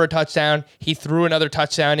ran for a touchdown. He threw another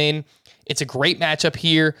touchdown in. It's a great matchup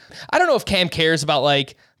here. I don't know if Cam cares about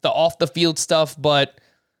the off the field stuff, but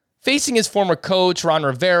facing his former coach, Ron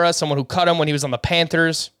Rivera, someone who cut him when he was on the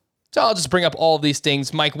Panthers. So I'll just bring up all of these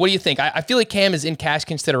things. Mike, what do you think? I feel like Cam is in cash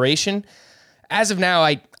consideration. As of now,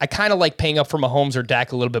 I kind of like paying up for Mahomes or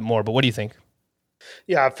Dak a little bit more, but what do you think?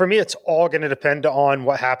 Yeah, for me, it's all going to depend on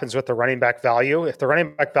what happens with the running back value. If the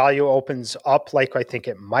running back value opens up like I think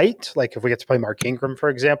it might, like if we get to play Mark Ingram, for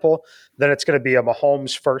example, then it's going to be a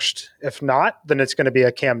Mahomes first. If not, then it's going to be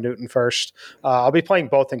a Cam Newton first. I'll be playing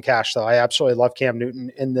both in cash, though. I absolutely love Cam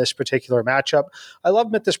Newton in this particular matchup. I love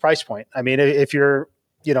him at this price point. I mean, if you're,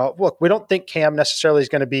 look, we don't think Cam necessarily is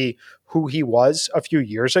going to be who he was a few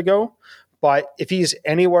years ago. But if he's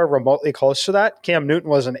anywhere remotely close to that, Cam Newton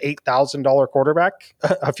was an $8,000 quarterback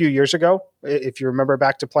a few years ago. If you remember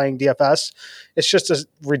back to playing DFS, it's just a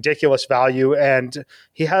ridiculous value. And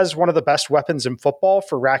he has one of the best weapons in football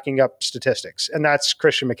for racking up statistics, and that's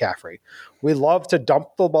Christian McCaffrey. We love to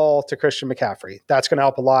dump the ball to Christian McCaffrey. That's going to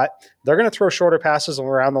help a lot. They're going to throw shorter passes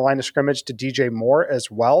around the line of scrimmage to DJ Moore as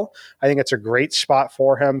well. I think it's a great spot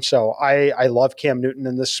for him. So I love Cam Newton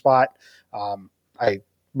in this spot.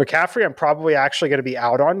 McCaffrey, I'm probably actually going to be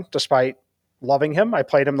out on, despite loving him. I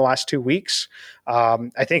played him the last 2 weeks.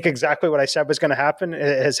 I think exactly what I said was going to happen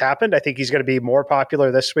has happened. I think he's going to be more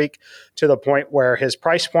popular this week to the point where his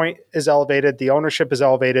price point is elevated, the ownership is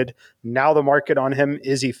elevated. Now the market on him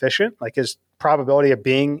is efficient. Like his probability of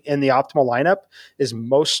being in the optimal lineup is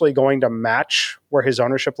mostly going to match where his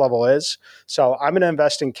ownership level is. So I'm going to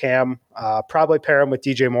invest in Cam, probably pair him with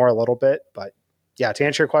DJ Moore a little bit. But yeah, to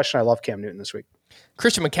answer your question, I love Cam Newton this week.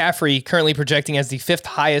 Christian McCaffrey currently projecting as the 5th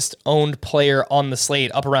highest owned player on the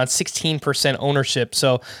slate, up around 16% ownership.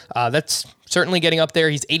 So that's certainly getting up there.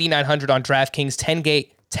 He's 8,900 on DraftKings,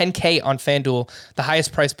 10K on FanDuel, the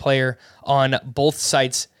highest priced player on both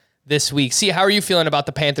sites this week. See, how are you feeling about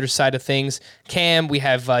the Panthers side of things? Cam, we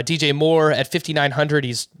have DJ Moore at 5,900.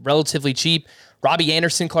 He's relatively cheap. Robbie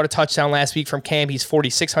Anderson caught a touchdown last week from Cam. He's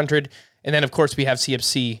 4,600. And then, of course, we have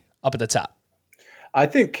CMC up at the top. I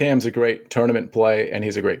think Cam's a great tournament play, and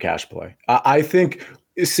he's a great cash play. I think,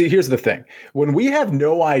 see, here's the thing. When we have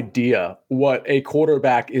no idea what a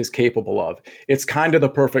quarterback is capable of, it's kind of the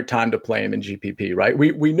perfect time to play him in GPP, right?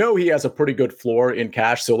 We know he has a pretty good floor in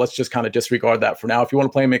cash, so let's just kind of disregard that for now. If you want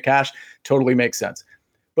to play him in cash, totally makes sense.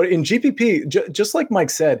 But in GPP, just like Mike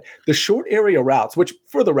said, the short area routes, which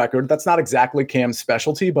for the record, that's not exactly Cam's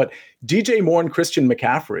specialty, but DJ Moore and Christian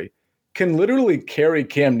McCaffrey can literally carry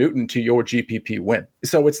Cam Newton to your GPP win.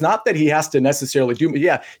 So it's not that he has to necessarily do,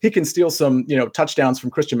 yeah, he can steal some, touchdowns from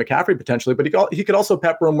Christian McCaffrey potentially, but he could also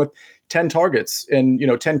pepper him with 10 targets and,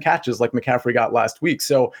 10 catches like McCaffrey got last week.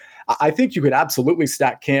 So I think you could absolutely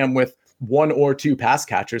stack Cam with 1 or 2 pass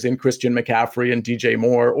catchers in Christian McCaffrey and DJ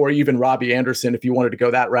Moore, or even Robbie Anderson if you wanted to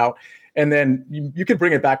go that route. And then you could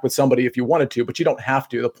bring it back with somebody if you wanted to, but you don't have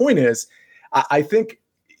to. The point is, I think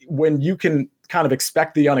when you can kind of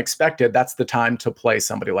expect the unexpected, that's the time to play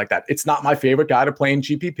somebody like that. It's not my favorite guy to play in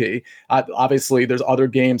GPP. Obviously, there's other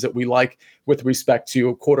games that we like with respect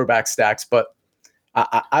to quarterback stacks, but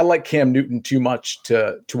I like Cam Newton too much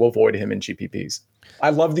to avoid him in GPPs. I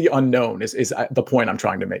love the unknown is the point I'm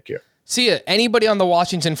trying to make here. See, anybody on the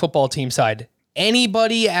Washington football team side?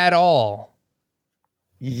 Anybody at all?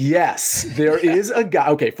 Yes, there is a guy.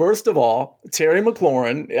 Okay, first of all, Terry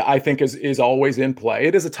McLaurin, I think, is always in play.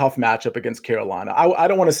 It is a tough matchup against Carolina. I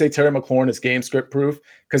don't want to say Terry McLaurin is game script proof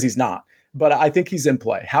because he's not, but I think he's in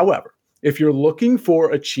play. However, if you're looking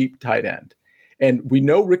for a cheap tight end, and we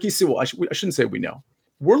know Ricky Seals, I shouldn't say we know.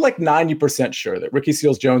 We're like 90% sure that Ricky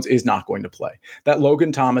Seals-Jones is not going to play, that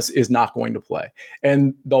Logan Thomas is not going to play.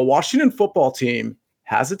 And the Washington football team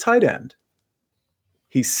has a tight end.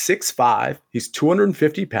 He's 6'5", he's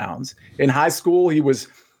 250 pounds. In high school, he was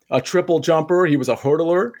a triple jumper. He was a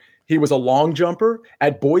hurdler. He was a long jumper.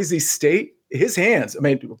 At Boise State, his hands,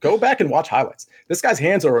 go back and watch highlights. This guy's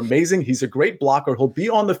hands are amazing. He's a great blocker. He'll be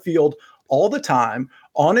on the field all the time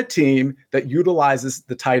on a team that utilizes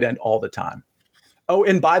the tight end all the time. Oh,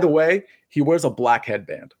 and by the way, he wears a black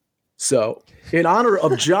headband. So in honor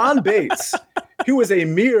of John Bates, who is a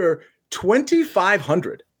mere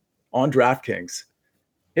 2,500 on DraftKings,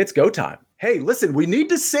 it's go time. Hey, listen, we need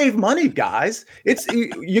to save money, guys.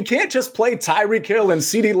 You can't just play Tyreek Hill and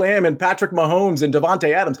CeeDee Lamb and Patrick Mahomes and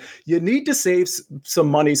Devontae Adams. You need to save some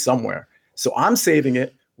money somewhere. So I'm saving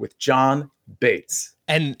it with John Bates.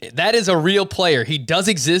 And that is a real player. He does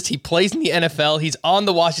exist. He plays in the NFL. He's on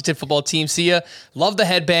the Washington football team. Sia, love the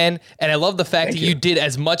headband, and I love the fact that you did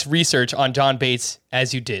as much research on John Bates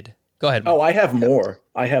as you did. Go ahead, Mike. Oh, I have more.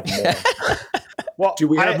 Well, do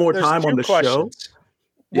we have more time on the show?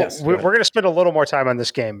 Yes, we're going to spend a little more time on this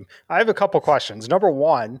game. I have a couple questions. Number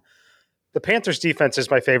one, the Panthers defense is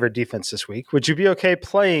my favorite defense this week. Would you be okay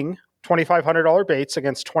playing $2,500 Bates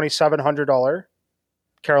against $2,700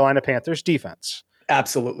 Carolina Panthers defense?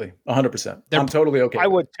 Absolutely. 100%. I'm totally okay. I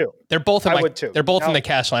would too. They're both in would too. They're both in the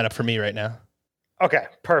cash lineup for me right now. Okay,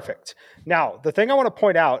 perfect. Now, the thing I want to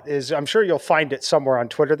point out is I'm sure you'll find it somewhere on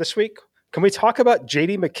Twitter this week. Can we talk about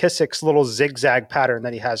J.D. McKissic's little zigzag pattern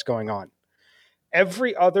that he has going on?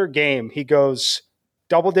 Every other game, he goes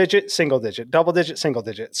double digit, single digit, double digit, single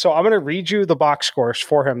digit. So I'm going to read you the box scores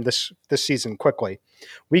for him this season quickly.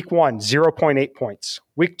 Week 1, 0.8 points.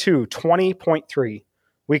 Week 2, 20.3.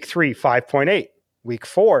 Week 3, 5.8. Week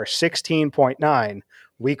 4, 16.9.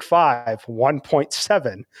 Week 5,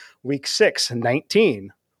 1.7. Week 6,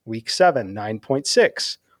 19. Week 7,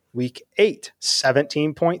 9.6. Week 8,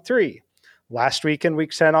 17.3. Last week in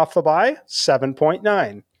week 10 off the bye,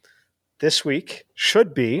 7.9. This week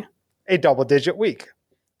should be a double-digit week.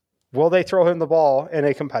 Will they throw him the ball in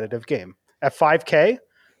a competitive game? At 5K,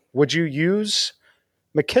 would you use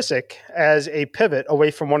McKissic as a pivot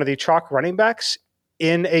away from one of the chalk running backs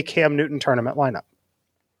in a Cam Newton tournament lineup?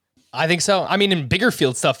 I think so. I mean, in bigger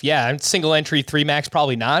field stuff, yeah. Single entry, 3 max,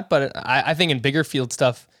 probably not. But I think in bigger field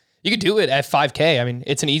stuff, you could do it at 5K. I mean,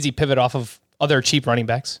 it's an easy pivot off of other cheap running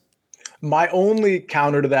backs. My only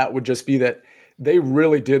counter to that would just be that they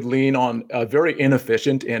really did lean on a very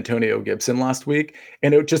inefficient Antonio Gibson last week.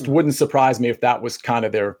 And it just wouldn't surprise me if that was kind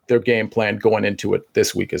of their game plan going into it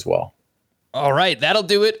this week as well. All right, that'll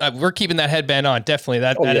do it. We're keeping that headband on. Definitely,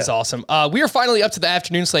 that is awesome. We are finally up to the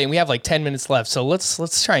afternoon slate, and we have like 10 minutes left. So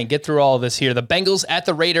let's try and get through all of this here. The Bengals at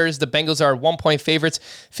the Raiders. The Bengals are 1-point favorites,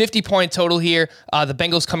 50-point total here. The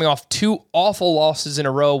Bengals coming off 2 awful losses in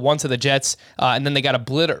a row, one to the Jets, and then they got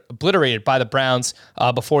obliterated by the Browns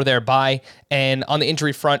before their bye. And on the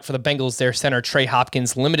injury front for the Bengals, their center Trey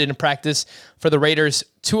Hopkins limited in practice. For the Raiders,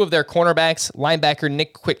 2 of their cornerbacks, linebacker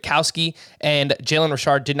Nick Kwiatkowski and Jalen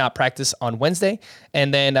Richard, did not practice on Wednesday.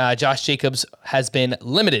 And then Josh Jacobs has been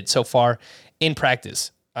limited so far in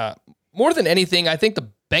practice. More than anything, I think the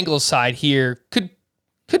Bengals side here could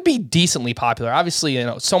be decently popular. Obviously,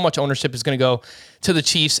 so much ownership is going to go to the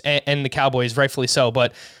Chiefs and the Cowboys, rightfully so.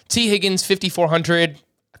 But T. Higgins, 5,400.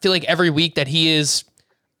 I feel like every week that he is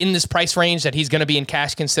in this price range that he's going to be in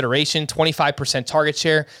cash consideration, 25% target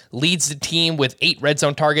share, leads the team with 8 red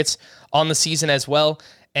zone targets on the season as well.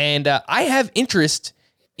 And I have interest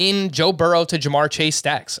in Joe Burrow to Jamar Chase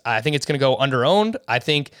stacks. I think it's going to go under-owned. I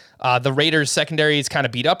think the Raiders secondary is kind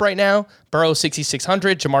of beat up right now. Burrow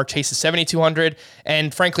 6,600, Jamar Chase is 7,200.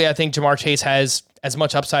 And frankly, I think Jamar Chase has as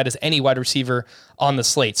much upside as any wide receiver on the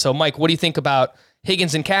slate. So Mike, what do you think about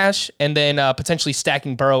Higgins in cash and then potentially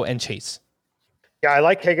stacking Burrow and Chase? Yeah, I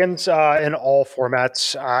like Higgins in all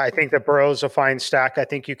formats. I think that Burrow's a fine stack. I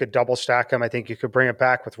think you could double stack him. I think you could bring it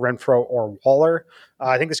back with Renfrow or Waller.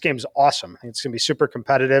 I think this game's awesome. I think it's going to be super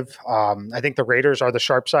competitive. I think the Raiders are the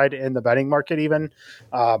sharp side in the betting market even.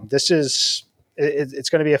 It's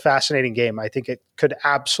going to be a fascinating game. I think it could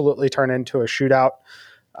absolutely turn into a shootout.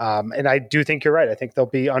 And I do think you're right. I think they'll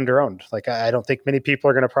be under-owned. Like, I don't think many people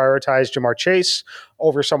are going to prioritize Jamar Chase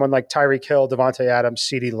over someone like Tyreek Hill, Devontae Adams,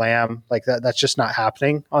 CeeDee Lamb. Like that's just not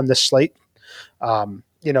happening on this slate. And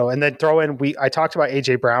then throw in, I talked about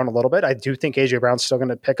AJ Brown a little bit. I do think AJ Brown's still going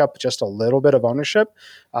to pick up just a little bit of ownership.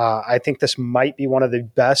 I think this might be one of the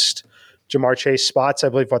best Jamar Chase spots. I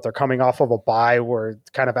believe what they're coming off of a bye, we're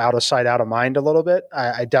kind of out of sight, out of mind a little bit.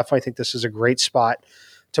 I definitely think this is a great spot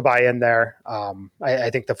to buy in there. I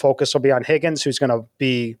think the focus will be on Higgins, who's going to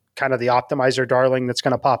be kind of the optimizer darling that's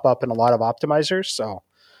going to pop up in a lot of optimizers. So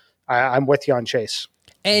I'm with you on Chase.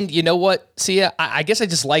 And you know what, Sia? I guess I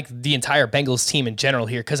just like the entire Bengals team in general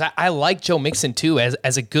here because I like Joe Mixon too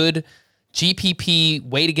as a good GPP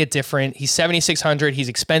way to get different. He's 7,600. He's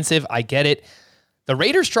expensive. I get it. The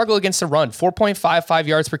Raiders struggle against the run, 4.55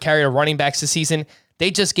 yards per carry to running backs this season. They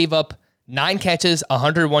just gave up 9 catches,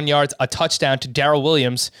 101 yards, a touchdown to Darrell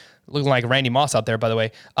Williams, looking like Randy Moss out there, by the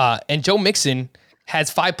way. And Joe Mixon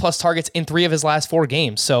has 5+ targets in 3 of his last 4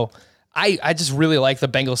 games. So I just really like the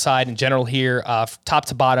Bengals side in general here, top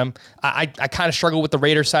to bottom. I kind of struggle with the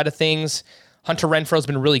Raiders side of things. Hunter Renfro's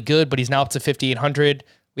been really good, but he's now up to 5,800.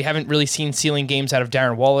 We haven't really seen ceiling games out of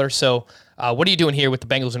Darren Waller. So what are you doing here with the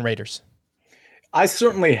Bengals and Raiders? I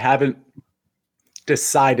certainly haven't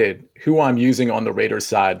decided who I'm using on the Raiders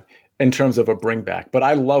side in terms of a bring back. But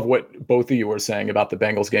I love what both of you are saying about the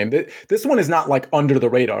Bengals game. This one is not like under the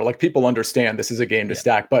radar. Like people understand this is a game to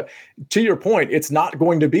stack. But to your point, it's not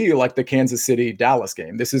going to be like the Kansas City Dallas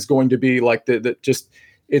game. This is going to be like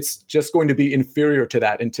it's just going to be inferior to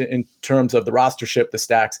that in terms of the rostership, the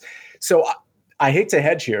stacks. So I hate to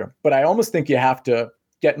hedge here, but I almost think you have to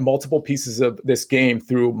get multiple pieces of this game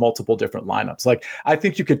through multiple different lineups. Like I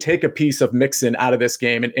think you could take a piece of Mixon out of this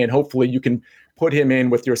game and hopefully you can put him in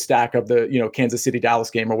with your stack of the, Kansas City Dallas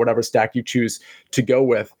game or whatever stack you choose to go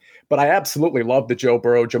with. But I absolutely love the Joe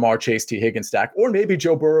Burrow, Jamar Chase, T. Higgins stack, or maybe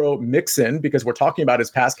Joe Burrow Mixon, because we're talking about his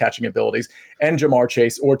pass catching abilities, and Jamar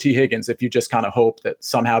Chase or T. Higgins, if you just kind of hope that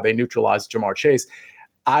somehow they neutralize Jamar Chase.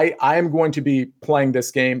 I am going to be playing this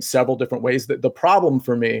game several different ways. The problem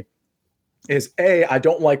for me is I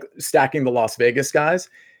don't like stacking the Las Vegas guys,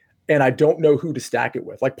 and I don't know who to stack it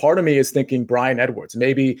with. Like part of me is thinking Bryan Edwards.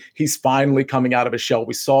 Maybe he's finally coming out of his shell.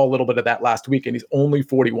 We saw a little bit of that last week, and he's only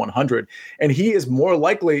 4,100. And he is more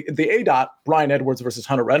likely, the ADOT, Bryan Edwards versus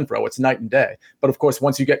Hunter Renfrow, it's night and day. But of course,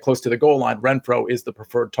 once you get close to the goal line, Renfrow is the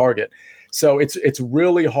preferred target. So it's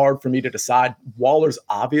really hard for me to decide. Waller's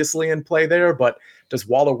obviously in play there, but does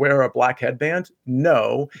Waller wear a black headband?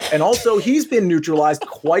 No. And also, he's been neutralized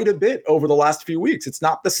quite a bit over the last few weeks. It's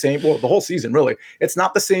not the same, well, the whole season, really. It's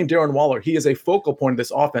not the same Darren Waller. He is a focal point of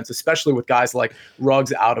this offense, especially with guys like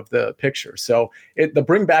Ruggs out of the picture. So the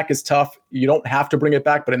bring back is tough. You don't have to bring it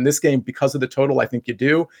back, but in this game, because of the total, I think you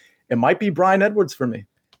do. it might be Bryan Edwards for me.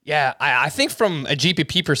 Yeah, I think from a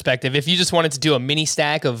GPP perspective, if you just wanted to do a mini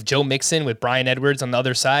stack of Joe Mixon with Bryan Edwards on the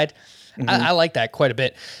other side, I like that quite a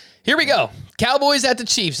bit. Here we go. Cowboys at the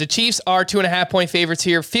Chiefs. The Chiefs are 2.5-point favorites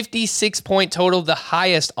here. 56-point total, the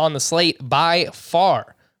highest on the slate by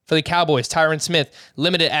far. For the Cowboys, Tyron Smith,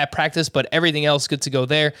 limited at practice, but everything else good to go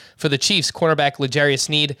there. For the Chiefs, cornerback L'Jarius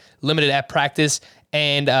Sneed, limited at practice.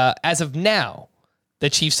 And as of now, the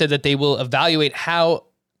Chiefs said that they will evaluate how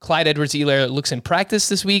Clyde Edwards-Helaire looks in practice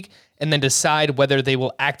this week and then decide whether they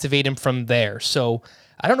will activate him from there. So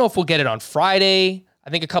I don't know if we'll get it on Friday. I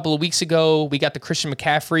think a couple of weeks ago, we got the Christian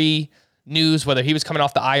McCaffrey news, whether he was coming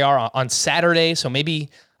off the IR on Saturday. So maybe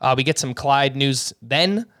we get some Clyde news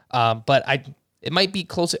then. But it might be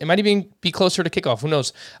closer. It might even be closer to kickoff. Who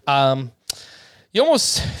knows? You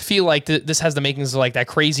almost feel like this has the makings of like that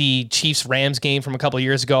crazy Chiefs-Rams game from a couple of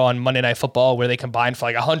years ago on Monday Night Football where they combined for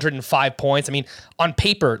like 105 points. I mean, on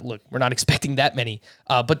paper, look, we're not expecting that many,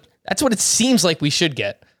 but that's what it seems like we should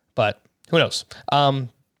get. But who knows?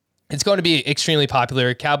 It's going to be extremely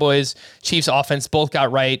popular. Cowboys, Chiefs offense both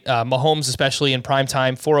got right. Mahomes, especially in prime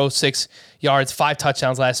time, 406 yards, 5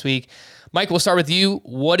 touchdowns last week. Mike, we'll start with you.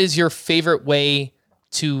 What is your favorite way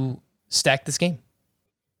to stack this game?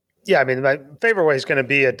 Yeah, I mean, my favorite way is going to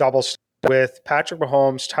be a double stack with Patrick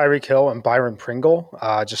Mahomes, Tyreek Hill, and Byron Pringle.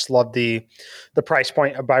 Just love the price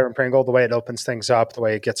point of Byron Pringle, the way it opens things up, the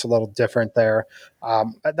way it gets a little different there.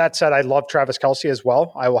 That said, I love Travis Kelce as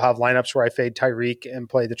well. I will have lineups where I fade Tyreek and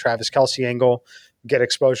play the Travis Kelce angle, get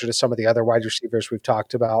exposure to some of the other wide receivers we've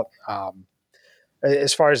talked about.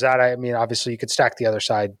 As far as that, I mean, obviously you could stack the other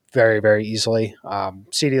side very, very easily.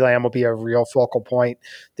 CeeDee Lamb will be a real focal point.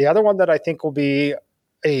 The other one that I think will be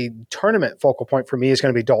a tournament focal point for me is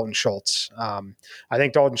going to be Dalton Schultz. I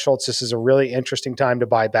think Dalton Schultz, this is a really interesting time to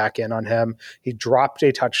buy back in on him. He dropped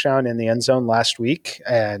a touchdown in the end zone last week,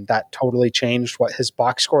 and that totally changed what his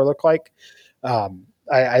box score looked like. I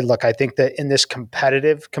think that in this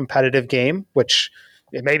competitive game, which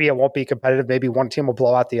maybe it won't be competitive, maybe one team will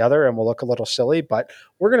blow out the other and we'll look a little silly, but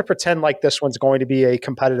we're going to pretend like this one's going to be a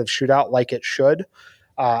competitive shootout like it should.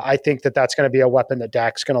 I think that that's going to be a weapon that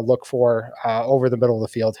Dak's going to look for over the middle of the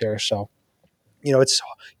field here. So, it's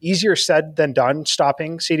easier said than done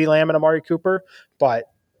stopping CeeDee Lamb and Amari Cooper,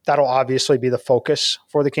 but that'll obviously be the focus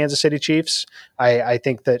for the Kansas City Chiefs. I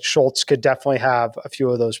think that Schultz could definitely have a few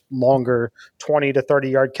of those longer 20 to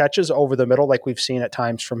 30-yard catches over the middle like we've seen at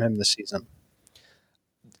times from him this season.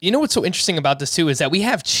 You know what's so interesting about this, too, is that we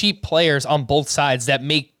have cheap players on both sides that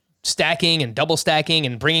make stacking and double stacking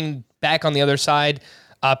and bringing back on the other side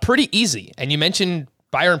pretty easy. And you mentioned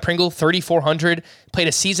Byron Pringle, 3,400, played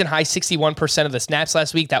a season-high 61% of the snaps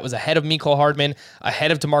last week. That was ahead of Mecole Hardman,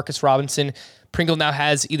 ahead of Demarcus Robinson. Pringle now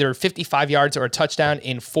has either 55 yards or a touchdown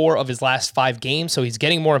in 4 of his last 5 games, so he's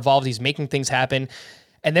getting more involved. He's making things happen.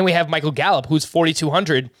 And then we have Michael Gallup, who's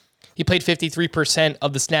 4,200. He played 53%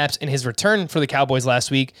 of the snaps in his return for the Cowboys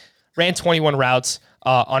last week, ran 21 routes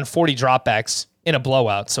on 40 dropbacks in a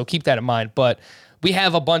blowout, so keep that in mind. But we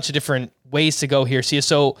have a bunch of different ways to go here, Sia.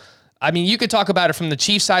 So, I mean, you could talk about it from the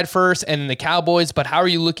Chiefs side first and then the Cowboys, but how are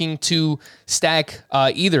you looking to stack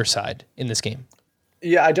either side in this game?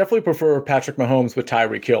 Yeah, I definitely prefer Patrick Mahomes with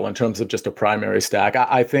Tyreek Hill in terms of just a primary stack.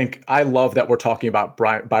 I think I love that we're talking about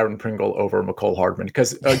Byron Pringle over Mecole Hardman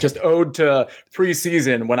because just ode to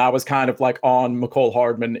preseason when I was kind of like on Mecole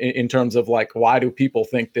Hardman in terms of like, why do people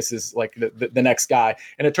think this is like the next guy?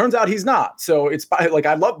 And it turns out he's not. So it's like,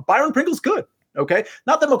 I love Byron Pringle's good. Okay.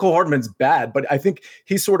 Not that Mecole Hardman's bad, but I think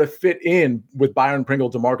he sort of fit in with Byron Pringle,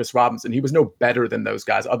 Demarcus Robinson. He was no better than those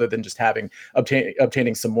guys other than just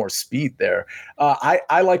obtaining some more speed there.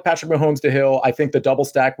 I like Patrick Mahomes to Hill. I think the double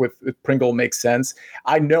stack with Pringle makes sense.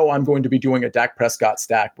 I know I'm going to be doing a Dak Prescott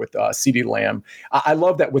stack with CeeDee Lamb. I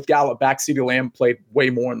love that with Gallup back, CeeDee Lamb played way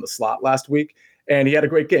more in the slot last week. And he had a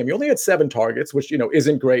great game. He only had 7 targets, which,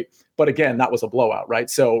 isn't great. But again, that was a blowout, right?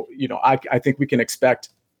 So, I think we can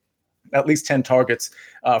expect at least 10 targets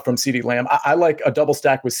from CeeDee Lamb. I like a double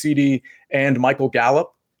stack with CeeDee and Michael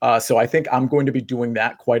Gallup. So I think I'm going to be doing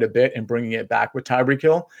that quite a bit and bringing it back with Tyreek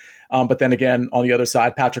Hill. But then again, on the other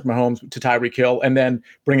side, Patrick Mahomes to Tyreek Hill, and then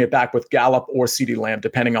bring it back with Gallup or CeeDee Lamb,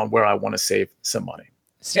 depending on where I want to save some money.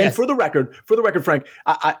 Yes. And for the record, Frank,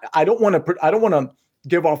 I don't want to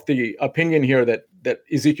give off the opinion here that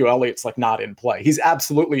Ezekiel Elliott's like not in play. He's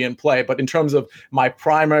absolutely in play, but in terms of my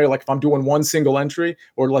primary, like if I'm doing one single entry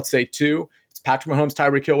or let's say 2, it's Patrick Mahomes,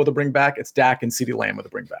 Tyreek Hill with a bring back. It's Dak and CeeDee Lamb with a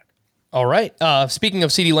bring back. All right. Speaking of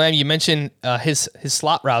CeeDee Lamb, you mentioned his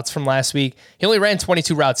slot routes from last week. He only ran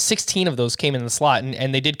 22 routes. 16 of those came in the slot,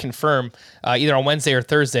 and they did confirm either on Wednesday or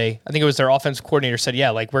Thursday. I think it was their offensive coordinator said, "Yeah,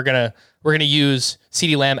 like we're gonna use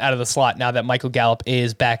CeeDee Lamb out of the slot now that Michael Gallup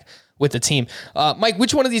is back with the team." Mike,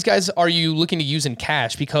 which one of these guys are you looking to use in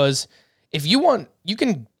cash? Because if you want, you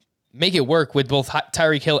can make it work with both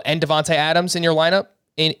Tyreek Hill and Davante Adams in your lineup.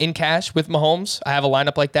 In cash with Mahomes, I have a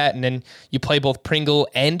lineup like that, and then you play both Pringle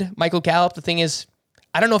and Michael Gallup. The thing is,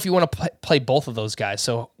 I don't know if you want to play both of those guys.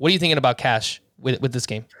 So what are you thinking about cash with this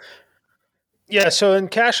game? Yeah, so in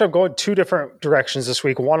cash, I'm going two different directions this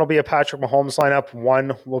week. One will be a Patrick Mahomes lineup.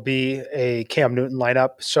 One will be a Cam Newton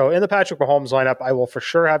lineup. So in the Patrick Mahomes lineup, I will for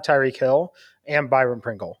sure have Tyreek Hill and Byron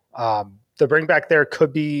Pringle. The bring back there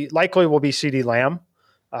likely will be CeeDee Lamb.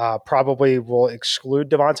 Probably will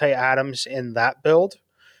exclude Davante Adams in that build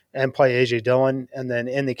and play A.J. Dillon. And then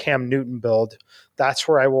in the Cam Newton build, that's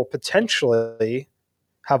where I will potentially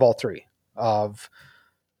have all three of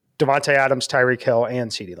Davante Adams, Tyreek Hill,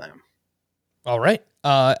 and CeeDee Lamb. All right.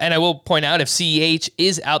 And I will point out, if CEH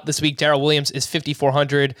is out this week, Darrell Williams is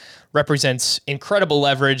 5,400, represents incredible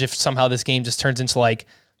leverage if somehow this game just turns into like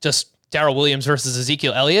just Darrell Williams versus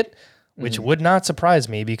Ezekiel Elliott, which would not surprise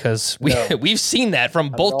me because we've seen that from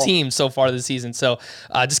both teams so far this season. So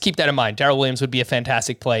just keep that in mind. Darrell Williams would be a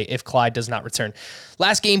fantastic play if Clyde does not return.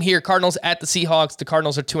 Last game here, Cardinals at the Seahawks. The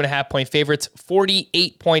Cardinals are 2.5-point favorites,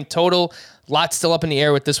 48-point total. Lots still up in the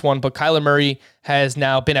air with this one, but Kyler Murray has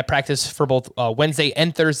now been at practice for both Wednesday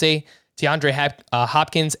and Thursday. DeAndre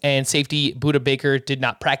Hopkins and safety Budda Baker did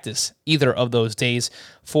not practice either of those days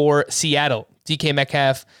for Seattle. DK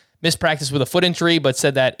Metcalf missed practice with a foot injury, but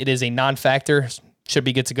said that it is a non-factor. Should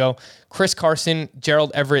be good to go. Chris Carson,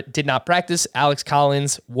 Gerald Everett did not practice. Alex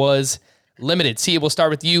Collins was limited. See, we'll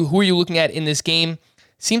start with you. Who are you looking at in this game?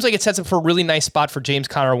 Seems like it sets up for a really nice spot for James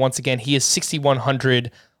Conner once again. He is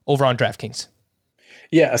 6,100 over on DraftKings.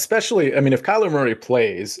 Yeah, especially, I mean, if Kyler Murray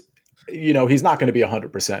plays, he's not going to be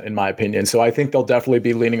 100% in my opinion. So I think they'll definitely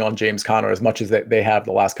be leaning on James Conner as much as they have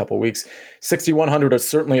the last couple of weeks. 6,100 is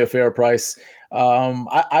certainly a fair price.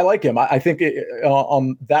 I like him. I think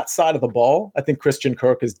on that side of the ball, I think Christian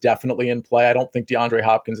Kirk is definitely in play. I don't think DeAndre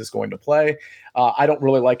Hopkins is going to play. I don't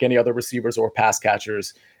really like any other receivers or pass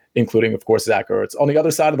catchers, including, of course, Zach Ertz. On the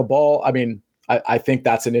other side of the ball, I mean, I think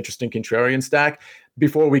that's an interesting contrarian stack.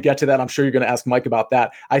 Before we get to that, I'm sure you're going to ask Mike about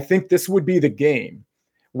that. I think this would be the game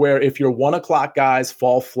where if your 1 o'clock guys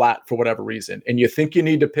fall flat for whatever reason, and you think you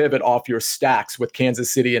need to pivot off your stacks with Kansas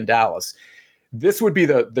City and Dallas, this would be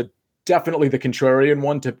the definitely the contrarian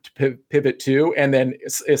one to pivot to, and then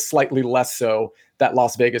is slightly less so that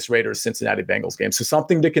Las Vegas Raiders Cincinnati Bengals game. So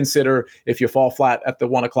something to consider if you fall flat at the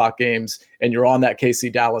 1 o'clock games and you're on that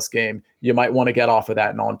KC Dallas game, you might want to get off of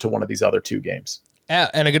that and on to one of these other two games. Yeah,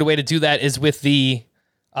 and a good way to do that is with the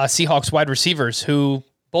Seahawks wide receivers, who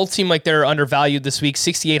both seem like they're undervalued this week.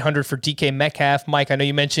 6,800 for DK Metcalf. Mike, I know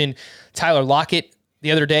you mentioned Tyler Lockett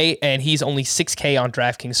the other day, and he's only 6K on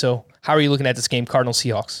DraftKings. So how are you looking at this game, Cardinals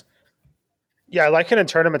Seahawks? Yeah, I like it in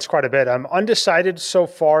tournaments quite a bit. I'm undecided so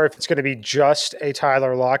far if it's going to be just a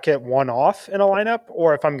Tyler Lockett one-off in a lineup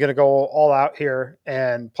or if I'm going to go all out here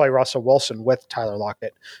and play Russell Wilson with Tyler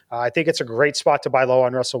Lockett. I think it's a great spot to buy low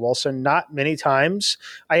on Russell Wilson. Not many times.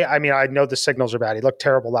 I mean, I know the signals are bad. He looked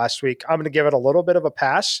terrible last week. I'm going to give it a little bit of a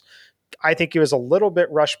pass. I think he was a little bit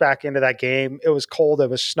rushed back into that game. It was cold. It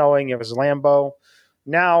was snowing. It was Lambeau.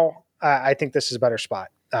 Now, I think this is a better spot.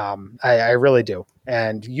 I really do.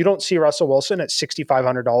 And you don't see Russell Wilson at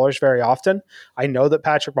 $6,500 very often. I know that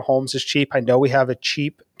Patrick Mahomes is cheap. I know we have a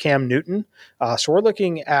cheap Cam Newton. So we're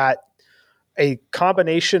looking at a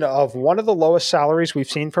combination of one of the lowest salaries we've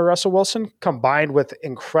seen for Russell Wilson combined with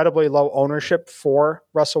incredibly low ownership for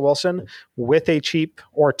Russell Wilson with a cheap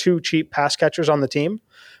or two cheap pass catchers on the team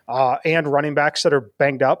and running backs that are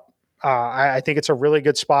banged up. I think it's a really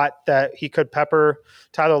good spot that he could pepper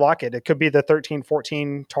Tyler Lockett. It could be the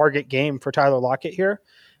 13-14 target game for Tyler Lockett here,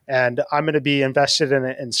 and I'm going to be invested in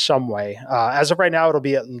it in some way. As of right now, it'll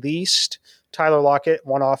be at least Tyler Lockett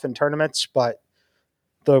one-off in tournaments, but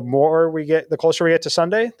the closer we get to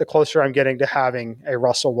Sunday, the closer I'm getting to having a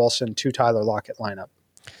Russell Wilson to Tyler Lockett lineup.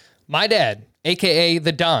 My dad, a.k.a.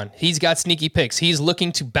 The Don, he's got sneaky picks. He's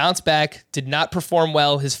looking to bounce back, did not perform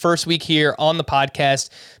well his first week here on the podcast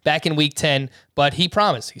back in week 10, but he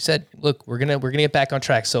promised. He said, look, we're gonna get back on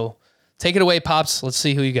track. So take it away, Pops. Let's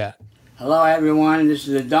see who you got. Hello, everyone. This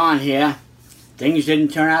is The Don here. Things didn't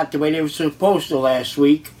turn out the way they were supposed to last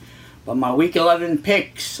week, but my week 11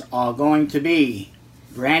 picks are going to be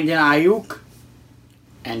Brandon Ayuk,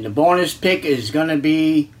 and the bonus pick is going to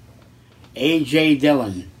be A.J.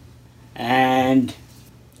 Dillon. And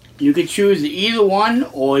You could choose either one,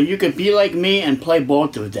 or you could be like me and play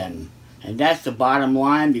both of them. And that's the bottom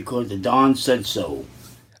line, because the Don said so.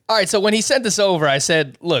 All right, so when he sent this over, I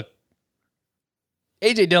said, look,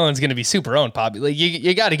 A.J. Dillon's going to be super owned, Poppy. Like,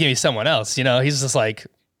 you got to give me someone else. You know, he's just like,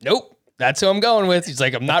 nope, that's who I'm going with. He's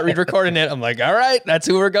like, I'm not recording it. I'm like, all right, that's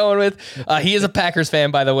who we're going with. He is a Packers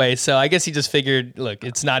fan, by the way. So I guess he just figured, look,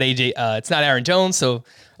 it's not it's not Aaron Jones. So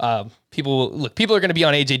people are going to be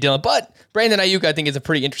on A.J. Dillon. But Brandon Ayuk, I think, is a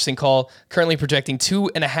pretty interesting call. Currently projecting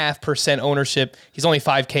 2.5% ownership. He's only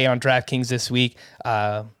 $5K on DraftKings this week.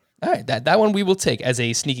 All right, that one we will take as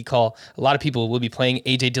a sneaky call. A lot of people will be playing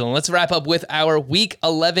A.J. Dillon. Let's wrap up with our Week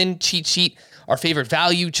 11 cheat sheet, our favorite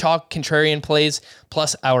value, chalk, contrarian plays,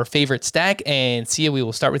 plus our favorite stack. And Sia, we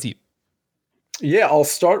will start with you. Yeah, I'll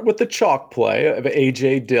start with the chalk play of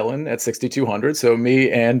A.J. Dillon at 6,200. So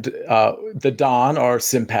me and the Don are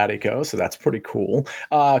simpatico, so that's pretty cool.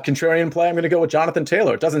 Contrarian play, I'm going to go with Jonathan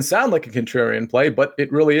Taylor. It doesn't sound like a contrarian play, but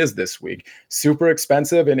it really is this week. Super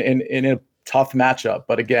expensive and in a tough matchup.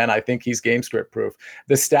 But again, I think he's game script proof.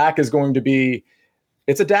 The stack is going to be,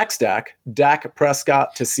 it's a Dak stack. Dak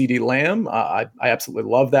Prescott to CeeDee Lamb. I absolutely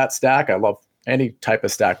love that stack. I love any type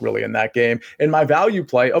of stack really in that game. In my value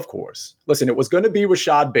play, of course, listen, it was going to be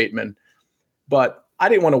Rashad Bateman, but I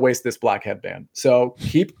didn't want to waste this black headband. So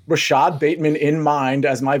keep Rashad Bateman in mind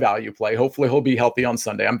as my value play. Hopefully he'll be healthy on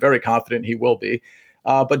Sunday. I'm very confident he will be.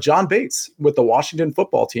 But John Bates with the Washington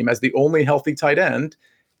football team as the only healthy tight end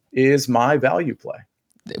is my value play.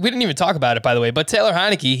 We didn't even talk about it, by the way, but Taylor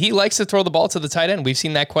Heineke, he likes to throw the ball to the tight end. We've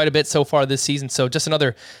seen that quite a bit so far this season. So just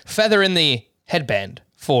another feather in the headband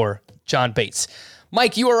for John Bates.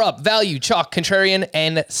 Mike, you are up. Value, chalk, contrarian,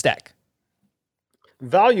 and stack.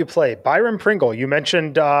 Value play, Byron Pringle. You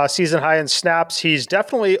mentioned season high in snaps. He's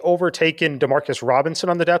definitely overtaken Demarcus Robinson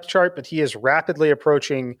on the depth chart, but he is rapidly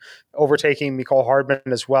overtaking Mecole Hardman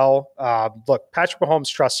as well. Look, Patrick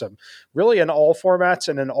Mahomes trusts him really in all formats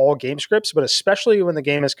and in all game scripts, but especially when the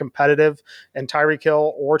game is competitive and Tyreek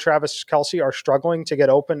Hill or Travis Kelce are struggling to get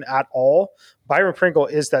open at all. Byron Pringle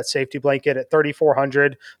is that safety blanket at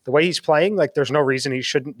 3,400. The way he's playing, like there's no reason he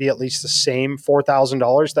shouldn't be at least the same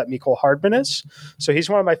 $4,000 that Mecole Hardman is. So he's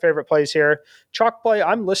one of my favorite plays here. Chalk play,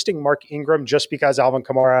 I'm listing Mark Ingram just because Alvin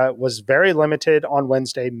Kamara was very limited on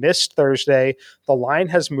Wednesday, missed Thursday. The line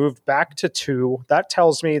has moved back to 2. That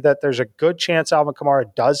tells me that there's a good chance Alvin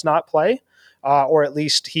Kamara does not play. Or at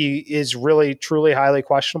least he is really, truly highly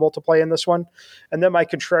questionable to play in this one. And then my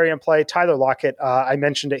contrarian play, Tyler Lockett. I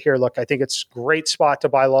mentioned it here. Look, I think it's a great spot to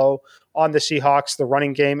buy low on the Seahawks. The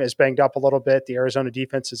running game is banged up a little bit. The Arizona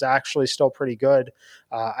defense is actually still pretty good.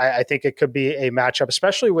 I think it could be a matchup,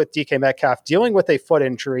 especially with DK Metcalf dealing with a foot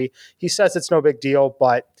injury. He says it's no big deal,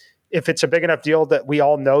 but if it's a big enough deal that we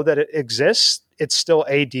all know that it exists, it's still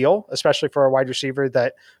a deal, especially for a wide receiver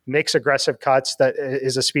that makes aggressive cuts, that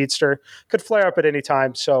is a speedster, could flare up at any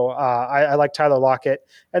time. So I like Tyler Lockett.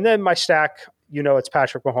 And then my stack, it's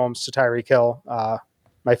Patrick Mahomes to Tyreek Hill,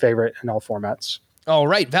 my favorite in all formats. All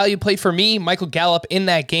right, value play for me, Michael Gallup in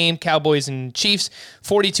that game, Cowboys and Chiefs,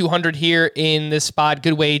 4,200 here in this spot.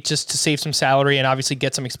 Good way just to save some salary and obviously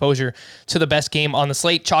get some exposure to the best game on the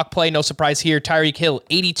slate. Chalk play, no surprise here. Tyreek Hill,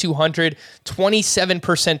 8,200,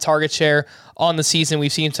 27% target share on the season.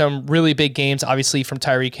 We've seen some really big games, obviously, from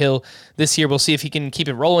Tyreek Hill this year. We'll see if he can keep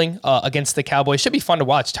it rolling against the Cowboys. Should be fun to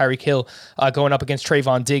watch Tyreek Hill going up against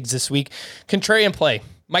Trayvon Diggs this week. Contrarian play,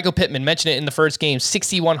 Michael Pittman, mentioned it in the first game,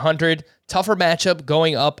 6,100. Tougher matchup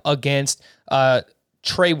going up against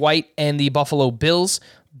Trey White and the Buffalo Bills.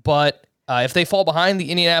 But if they fall behind the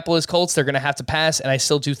Indianapolis Colts, they're going to have to pass. And I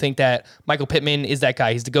still do think that Michael Pittman is that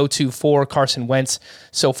guy. He's the go-to for Carson Wentz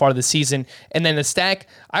so far this season. And then the stack,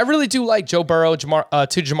 I really do like Joe Burrow to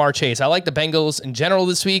Jamar Chase. I like the Bengals in general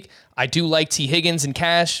this week. I do like T. Higgins and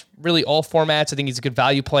cash, really all formats. I think he's a good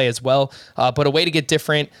value play as well. But a way to get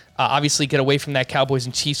different, obviously get away from that Cowboys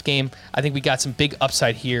and Chiefs game. I think we got some big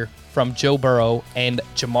upside here from Joe Burrow and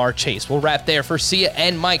Jamar Chase. We'll wrap there. For Sia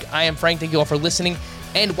and Mike, I am Frank. Thank you all for listening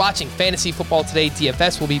and watching Fantasy Football Today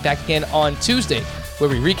DFS. We'll be back again on Tuesday, where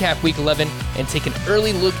we recap Week 11 and take an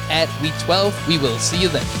early look at Week 12. We will see you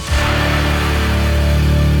then.